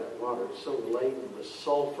drink that water. It's so laden with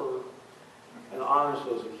sulfur. And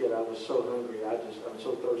honestly, as a kid, I was so hungry. I'm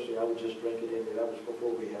so thirsty, I would just drink it in there. That was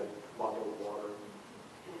before we had bottled water.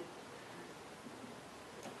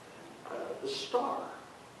 The star.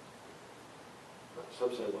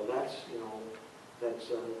 Some say, well, that's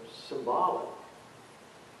symbolic.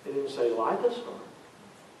 It didn't say like a star.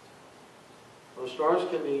 Well, stars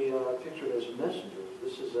can be pictured as messengers.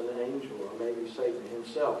 This is an angel, or maybe Satan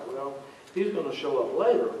himself. Well, he's going to show up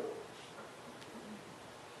later.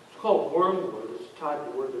 It's called wormwood. It's a type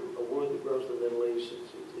of word, a word that grows in the Middle East.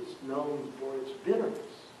 It's known for its bitterness.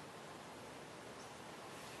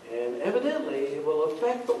 And evidently, it will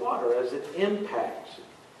affect the water as it impacts,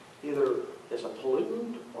 either as a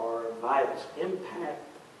pollutant or by its impact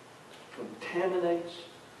contaminates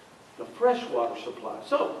the freshwater supply.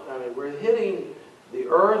 So, we're hitting the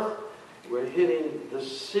earth, we're hitting the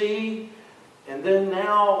sea, and then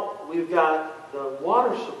now we've got the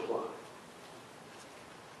water supply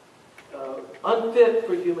unfit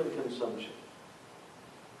for human consumption.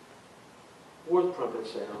 Fourth trumpet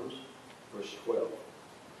sounds, verse 12.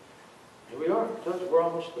 Here we are. We're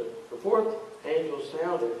almost there. The fourth angel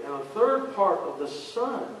sounded, and a third part of the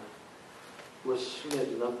sun was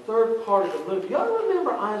smitten. A third part of the moon. Y'all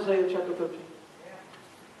remember Isaiah chapter 13? Yeah.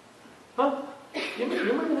 Huh? You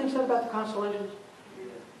remember anything said about the constellations?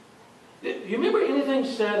 Yeah. You remember anything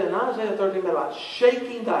said in Isaiah 13 about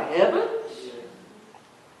shaking the heavens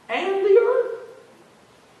and the earth?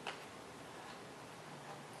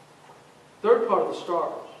 Third part of the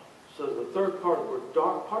stars. So the third part were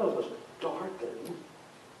dark. Part of us darkened.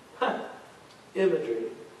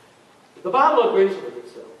 Imagery. The Bible agrees with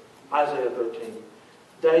itself. Isaiah 13.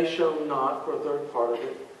 Day shone not for a third part of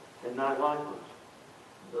it, and night likewise.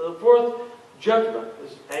 The fourth judgment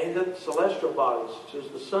is aimed at celestial bodies, such as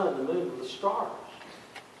the sun, the moon, and the stars.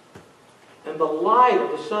 And the light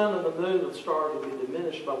of the sun and the moon and the stars will be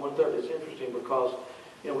diminished by 1/3. It's interesting because,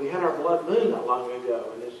 we had our blood moon not long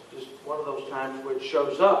ago, and it's just one of those times where it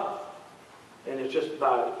shows up. And it's just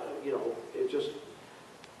by,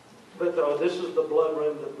 but this is the blood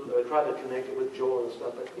moon that they try to connect it with joy and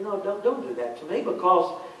stuff. But, don't do that to me,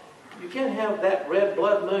 because you can't have that red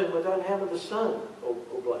blood moon without having the sun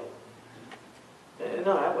oblate. And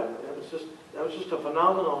no, that was just a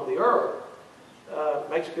phenomenon of the earth.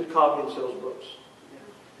 Makes a good copy and sells books.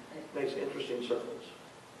 Makes interesting sermons.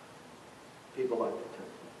 People like that.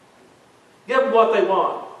 Give them what they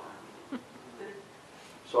want.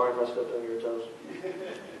 Sorry if I stepped on your toes.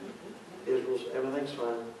 Israel's, everything's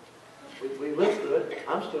fine. We lived through it.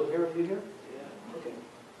 I'm still here. Are you here? Yeah. Okay.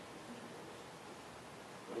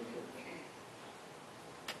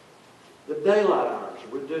 The daylight hours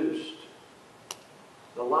reduced.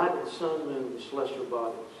 The light of the sun, moon, and the celestial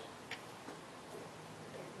bodies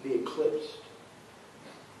be eclipsed.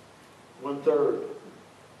 1/3.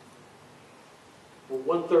 Well,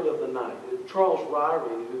 1/3 of the night. Charles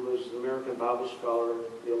Ryrie, who was an American Bible scholar and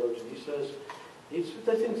theologian, he says, he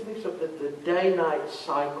thinks of the day-night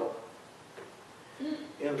cycle.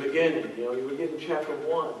 In the beginning, you were getting chapter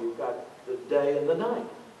 1, you've got the day and the night.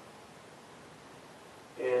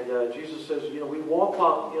 And Jesus says, we walk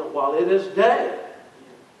while it is day.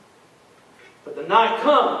 But the night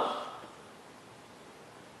comes.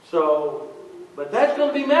 But that's going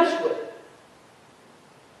to be messed with.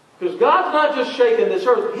 Because God's not just shaking this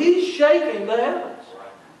earth, He's shaking the heavens.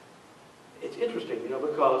 It's interesting,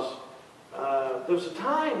 because there was a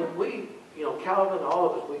time when we, Calvin, all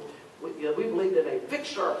of us, we believed in a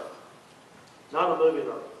fixed earth, not a moving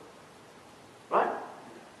earth. Right?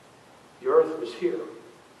 The earth was here,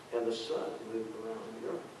 and the sun moved around the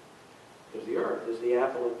earth. Because the earth is the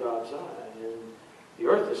apple of God's eye, and the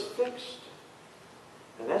earth is fixed.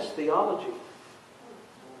 And that's theology.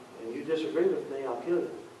 And you disagree with me, I'll kill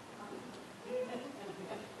you.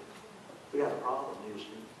 We got a problem,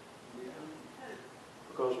 Houston.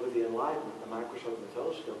 Because with the Enlightenment, the microscope and the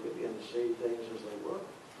telescope, we begin to see things as they were.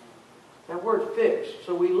 That word fixed.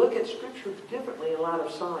 So we look at Scripture differently in light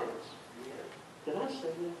of science. Did I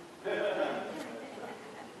say that?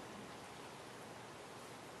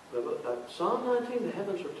 But, Psalm 19, the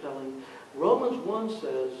heavens are telling. Romans 1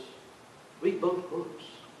 says, read both books.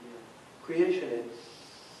 Creation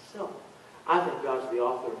itself. I think God's the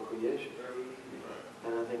author of creation.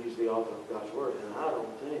 And I think He's the author of God's Word. And I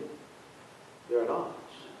don't think they're at odds.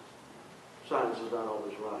 Science is not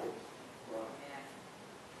always right.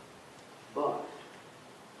 But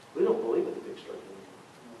we don't believe in the fixed earth anymore.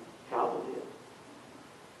 Calvin did.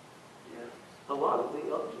 A lot of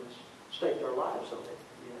theologians staked their lives on it.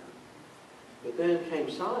 But then came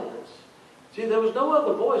science. See, there was no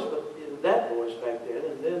other voice but that voice back then,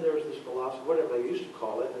 and then there was this philosophy, whatever they used to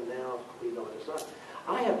call it, and now we know it's not.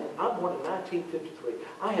 I'm born in 1953.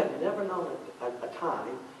 I have never known a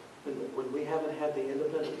time when we haven't had the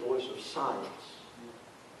independent voice of science.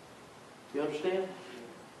 You understand?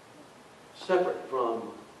 Separate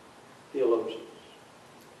from theologians.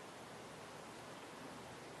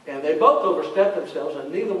 And they both overstep themselves,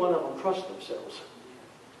 and neither one of them trust themselves.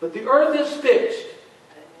 But the earth is fixed.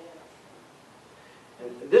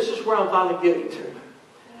 And this is where I'm finally getting to.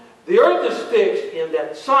 The earth is fixed in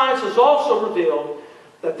that science has also revealed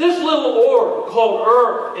that this little orb called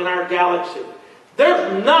Earth in our galaxy,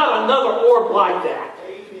 there's not another orb like that.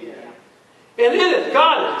 And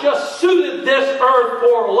God has just suited this earth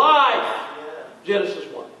for life. Genesis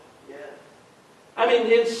 1. I mean,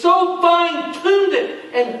 it's so fine-tuned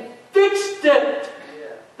it and fixed it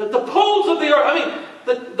that the poles of the earth,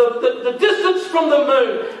 the distance from the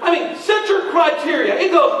moon, set your criteria.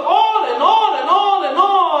 It goes on and on and on and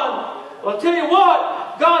on. Well, I'll tell you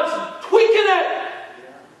what, God's tweaking it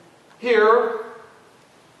here.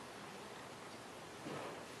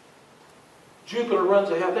 Jupiter runs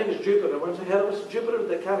ahead. I think it's Jupiter runs ahead of us. Jupiter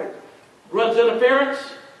that kind of runs interference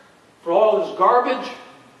for all this garbage.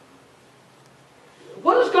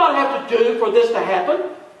 What does God have to do for this to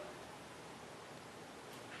happen?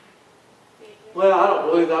 Well, I don't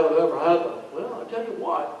believe that would ever happen. Well, I'll tell you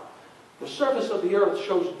what. The surface of the earth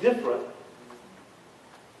shows different.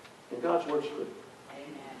 And God's Word's true.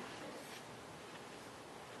 Amen.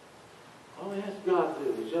 All He has God to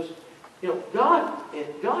do is just, God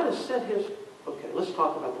has set His... Okay, let's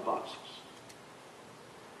talk about the boxes.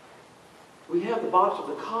 We have the box of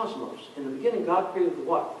the cosmos. In the beginning, God created the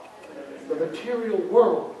what? The material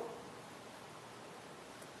world.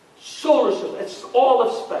 solar system. It's all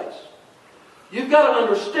of space. You've got to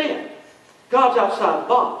understand, God's outside the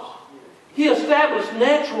box. He established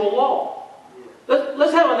natural law.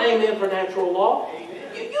 Let's have an amen for natural law.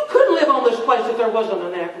 You couldn't live on this place if there wasn't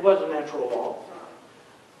natural law.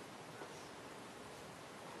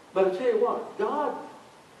 But I tell you what, God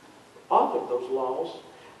authored those laws,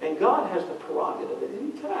 and God has the prerogative at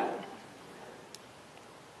any time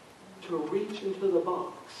to reach into the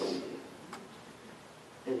box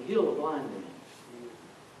and heal a blind man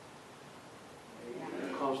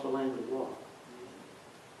and cause the lame to walk.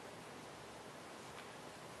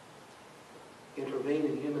 Intervene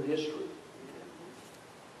in human history.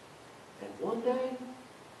 And one day,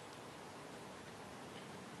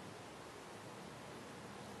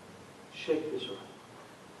 shake this earth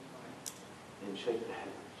and shake the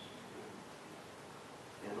heavens.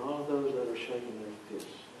 And all of those that are shaking their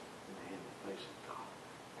fists in the hand and face of God.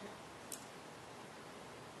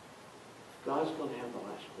 God's going to have the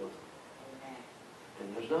last word.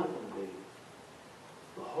 And there's not going to be,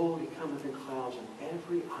 behold, he cometh in clouds, and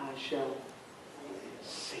every eye shall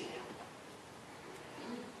see him.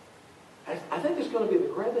 I think it's going to be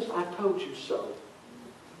the greatest I told you so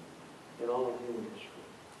in all of human history.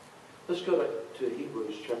 Let's go to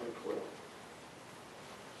Hebrews chapter 12.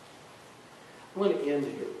 I'm going to end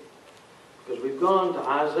here because we've gone to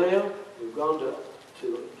Isaiah, we've gone to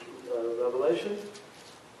Revelation.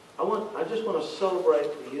 I just want to celebrate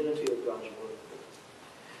the unity of God's Word.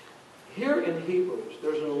 Here in Hebrews,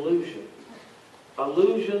 there's an allusion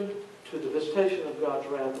to the visitation of God's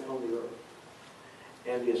wrath upon the earth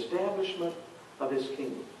and the establishment of His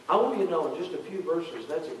kingdom. I want you to know in just a few verses,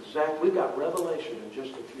 that's exactly, we've got Revelation in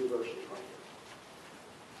just a few verses right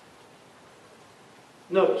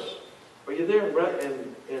here. Notice, are you there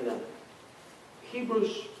in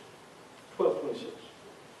Hebrews 12:26?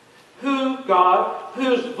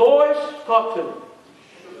 Whose voice, talk to me,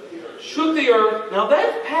 shook the earth. Now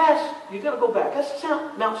that's past, you've got to go back. That's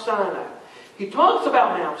Mount Sinai. He talks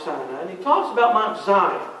about Mount Sinai, and he talks about Mount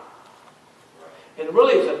Zion. And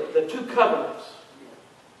really it's the two covenants.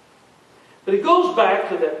 But he goes back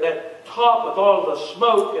to that top with all the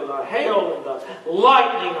smoke and the hail and the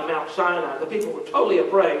lightning of Mount Sinai. The people were totally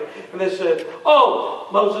afraid. And they said, oh,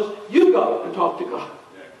 Moses, you go and talk to God.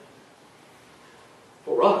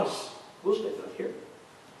 For us, we'll stay down here.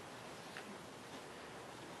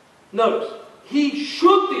 Notice, he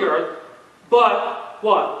shook the earth, but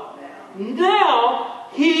what? Now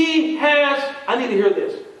he has, I need to hear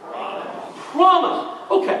this. Promise.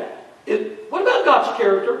 Okay. What about God's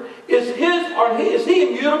character? Is he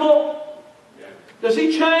immutable? Does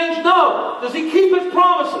he change? No. Does he keep his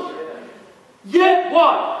promises? Yet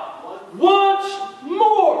what? Once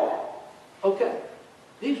more. Okay.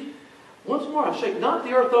 Once more I shake not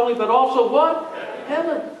the earth only, but also what?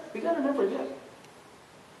 Heaven. We got to never forget.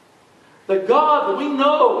 The God that we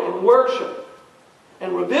know and worship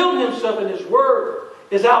and revealed himself in his word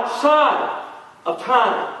is outside of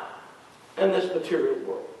time and this material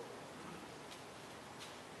world.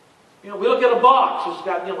 We look at a box. It's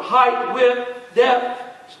got height, width, depth.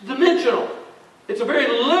 It's dimensional. It's a very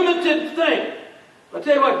limited thing. I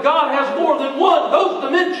tell you what, God has more than one of those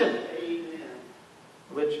dimensions.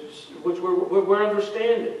 Which we're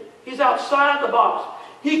understanding. He's outside the box.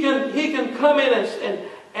 He can come in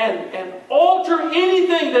and alter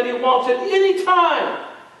anything that he wants at any time.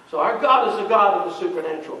 So our God is the God of the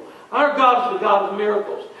supernatural. Our God is the God of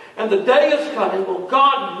miracles. And the day is coming when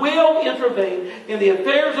God will intervene in the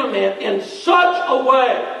affairs of men in such a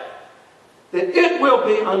way that it will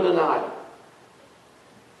be undeniable.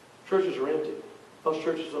 Churches are empty. Most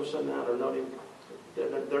churches on Sunday night are not even,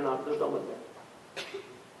 they're not, there's no one there.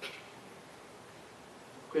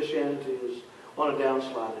 Christianity is on a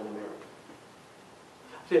downslide in America.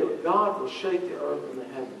 I tell you what, God will shake the earth and the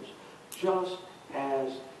heavens just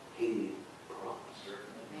as He promised.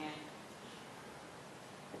 Amen.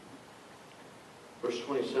 Verse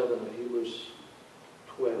 27 of Hebrews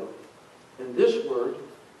 12. And this word,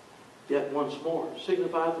 yet once more,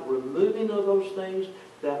 signifies the removing of those things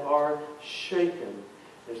that are shaken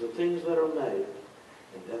as the things that are made.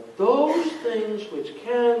 And that those things which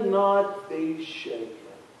cannot be shaken.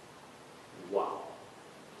 Wow.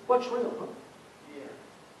 What's real, huh? Yeah.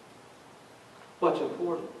 What's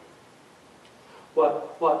important?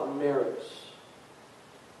 What merits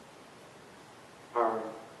our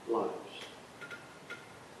lives?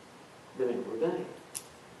 Been ordained.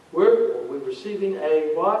 We're receiving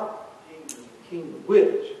a what? Kingdom.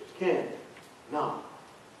 Which cannot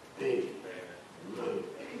be moved.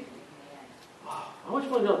 Wow. I want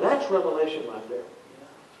you to know that's revelation right there.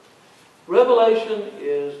 Revelation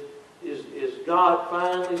is God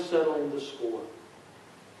finally settling the score.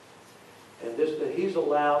 And this, that He's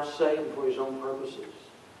allowed Satan for His own purposes.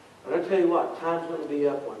 But I tell you what, time's going to be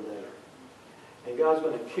up one day. And God's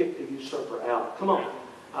going to kick the usurper out. Come on.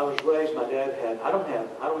 I was raised, my dad had, I don't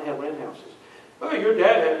have rent houses. Oh, your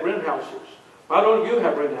dad had rent houses. Why don't you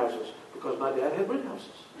have rent houses? Because my dad had rent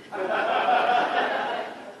houses.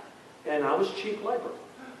 And I was cheap labor.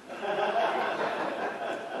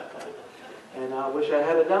 And I wish I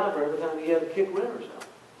had a dime for every time he had to kick renters out.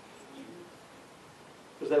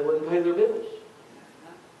 Because they wouldn't pay their bills.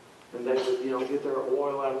 And they would, get their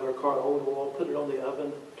oil out of their car, old oil, put it on the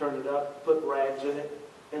oven, turn it up, put rags in it,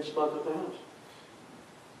 and smoke at the house.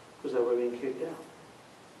 Because they were being kicked out.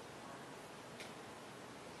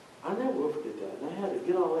 I never will forget that. And I had to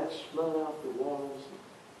get all that smut off the walls.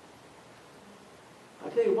 I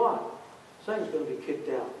tell you what, Satan's going to be kicked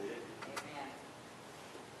out.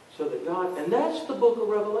 So that God, and that's the book of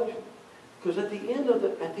Revelation. Because at the end of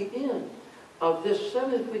this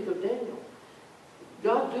 7th week of Daniel,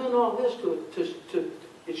 God doing all this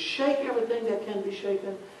to shake everything that can be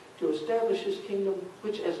shaken, to establish His kingdom,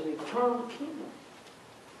 which as an eternal kingdom,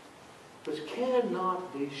 which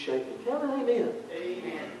cannot be shaken. Can I have an amen?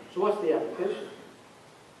 Amen. So what's the application?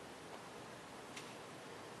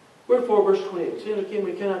 Wherefore, verse 28, seeing the kingdom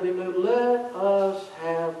we cannot be moved, let us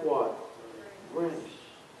have what? Grace.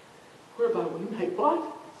 Whereby we make what?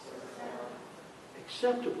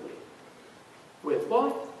 Acceptably. With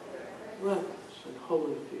what? Reverence and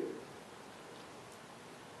holy fear.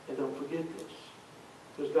 And don't forget this,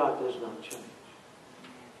 because God does not change.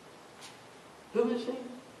 Who is He?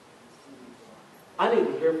 I need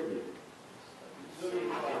to hear from you.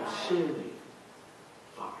 Consuming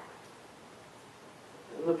fire.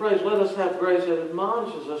 And the phrase, let us have grace, it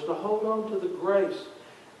admonishes us to hold on to the grace.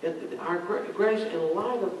 And our grace in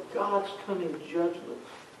light of God's coming judgment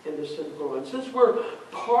in this sinful world. And since we're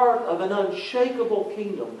part of an unshakable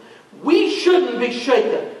kingdom, we shouldn't be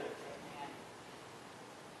shaken.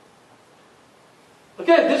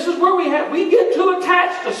 Okay, this is where we get too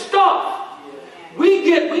attached to stuff. We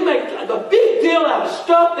make a big deal out of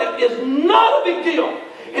stuff that is not a big deal.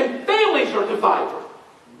 And families are divided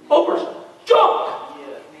over junk.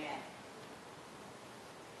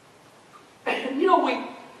 And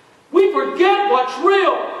we forget what's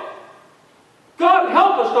real. God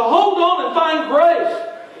help us to hold on and find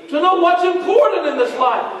grace. To know what's important in this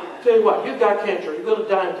life. Tell you what, you've got cancer. You're going to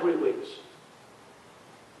die in 3 weeks.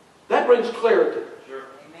 That brings clarity. Sure.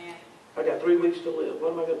 Amen. I got 3 weeks to live.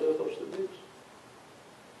 What am I going to do with those 3 weeks?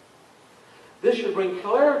 This should bring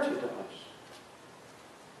clarity to us.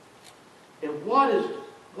 And what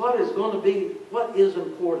is going to be, what is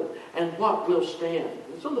important, and what will stand.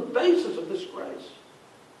 It's on the basis of this grace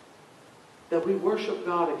that we worship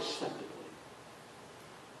God acceptably.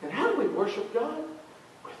 And how do we worship God?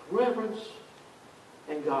 With reverence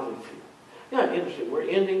and godly fear. Yeah, interesting. We're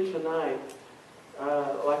ending tonight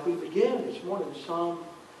like we began this morning, Psalm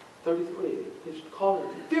 33. He's called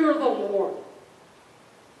it fear of the Lord.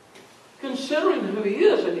 Considering who He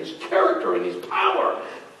is and His character and His power.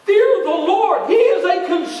 Fear of the Lord. He is a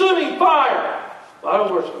consuming fire. Well, I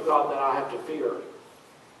don't worship a God that I have to fear.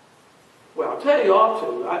 Well, I'll tell you, you ought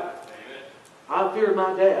to. I feared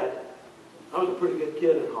my dad. I was a pretty good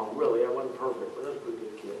kid at home, really. I wasn't perfect, but I was a pretty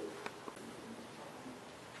good kid.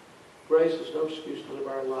 Grace is no excuse to live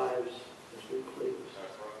our lives as we please.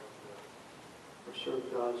 Or serve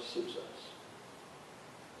God as suits us.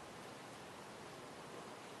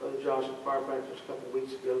 Brother Josh at fire practice a couple of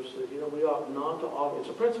weeks ago said, we ought not to offer, it's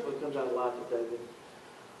a principle that comes out of life of David,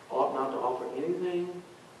 ought not to offer anything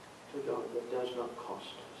to God that does not cost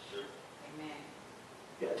us. Amen.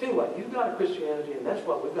 Yeah, I tell you what, you've got a Christianity, and that's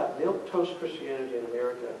what we've got, milquetoast Christianity in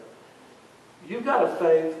America. You've got a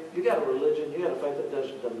faith, you've got a religion, you've got a faith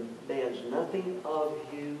that demands nothing of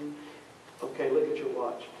you. Okay, look at your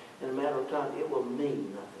watch. In a matter of time, it will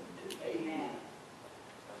mean nothing to you. Amen.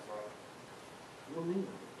 It will mean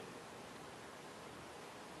nothing.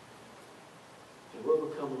 And we'll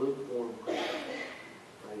become lukewarm Christians.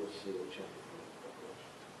 Now you'll see the chapter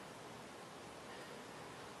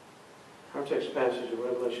 4. Our text passage in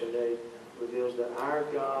Revelation 8 reveals that our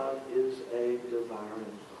God is a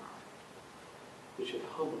devouring fire, which should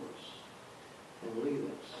humble us and lead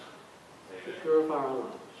us to purify our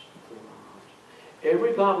lives and clean our hearts.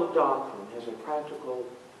 Every Bible doctrine has a practical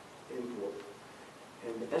import.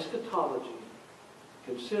 And the eschatology,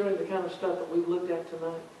 considering the kind of stuff that we've looked at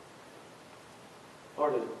tonight,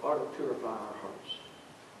 ought to purify our hearts.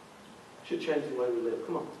 Should change the way we live.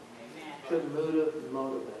 Come on. Amen. Should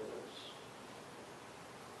motivate us.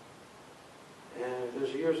 And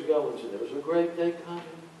there's years ago when there was a great day coming,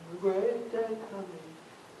 A great day coming.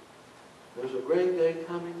 There's a great day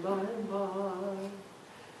coming by and by.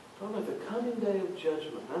 Talking about the coming day of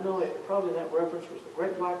judgment. I know probably that reference was the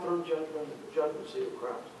great white throne judgment and the judgment seat of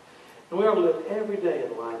Christ. And we are to live every day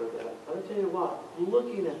in light of that. But I tell you what,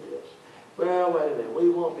 looking at this, well, wait a minute, we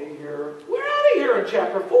won't be here. We're out of here in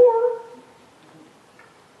chapter 4.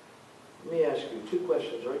 Let me ask you 2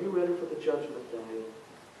 questions. Are you ready for the judgment day?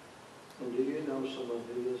 And do you know someone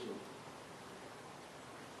who isn't?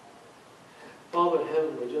 Father in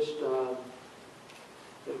heaven, we just,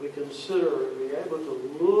 as we consider, be able to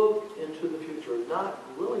look into the future, not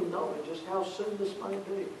really knowing just how soon this might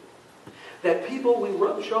be. That people we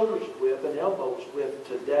rub shoulders with and elbows with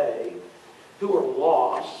today, who are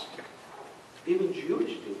lost, even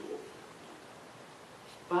Jewish people,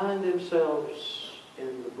 find themselves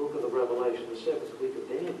in the book of the Revelation, the 7th week of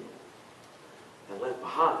Daniel, and left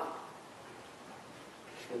behind.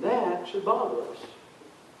 And that should bother us.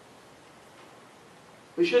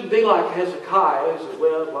 We shouldn't be like Hezekiah, who says,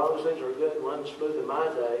 well, as long as things are good and run smooth in my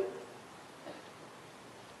day.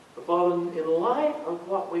 But Father, in light of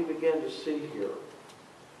what we begin to see here,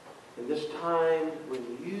 in this time when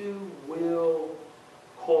you will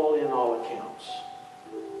call in all accounts,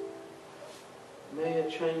 may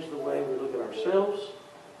it change the way we look at ourselves,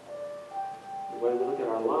 the way we look at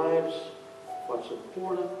our lives, what's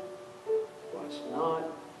important, what's not,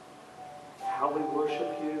 how we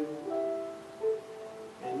worship you,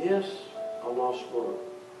 and yes, a lost world.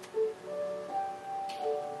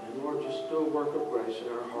 And Lord, just do a work of grace in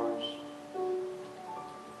our hearts.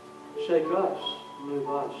 Shake us, move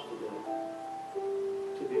us today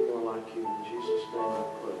to be more like you. In Jesus' name I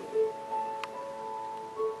pray.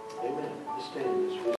 Amen. Let's stand this week.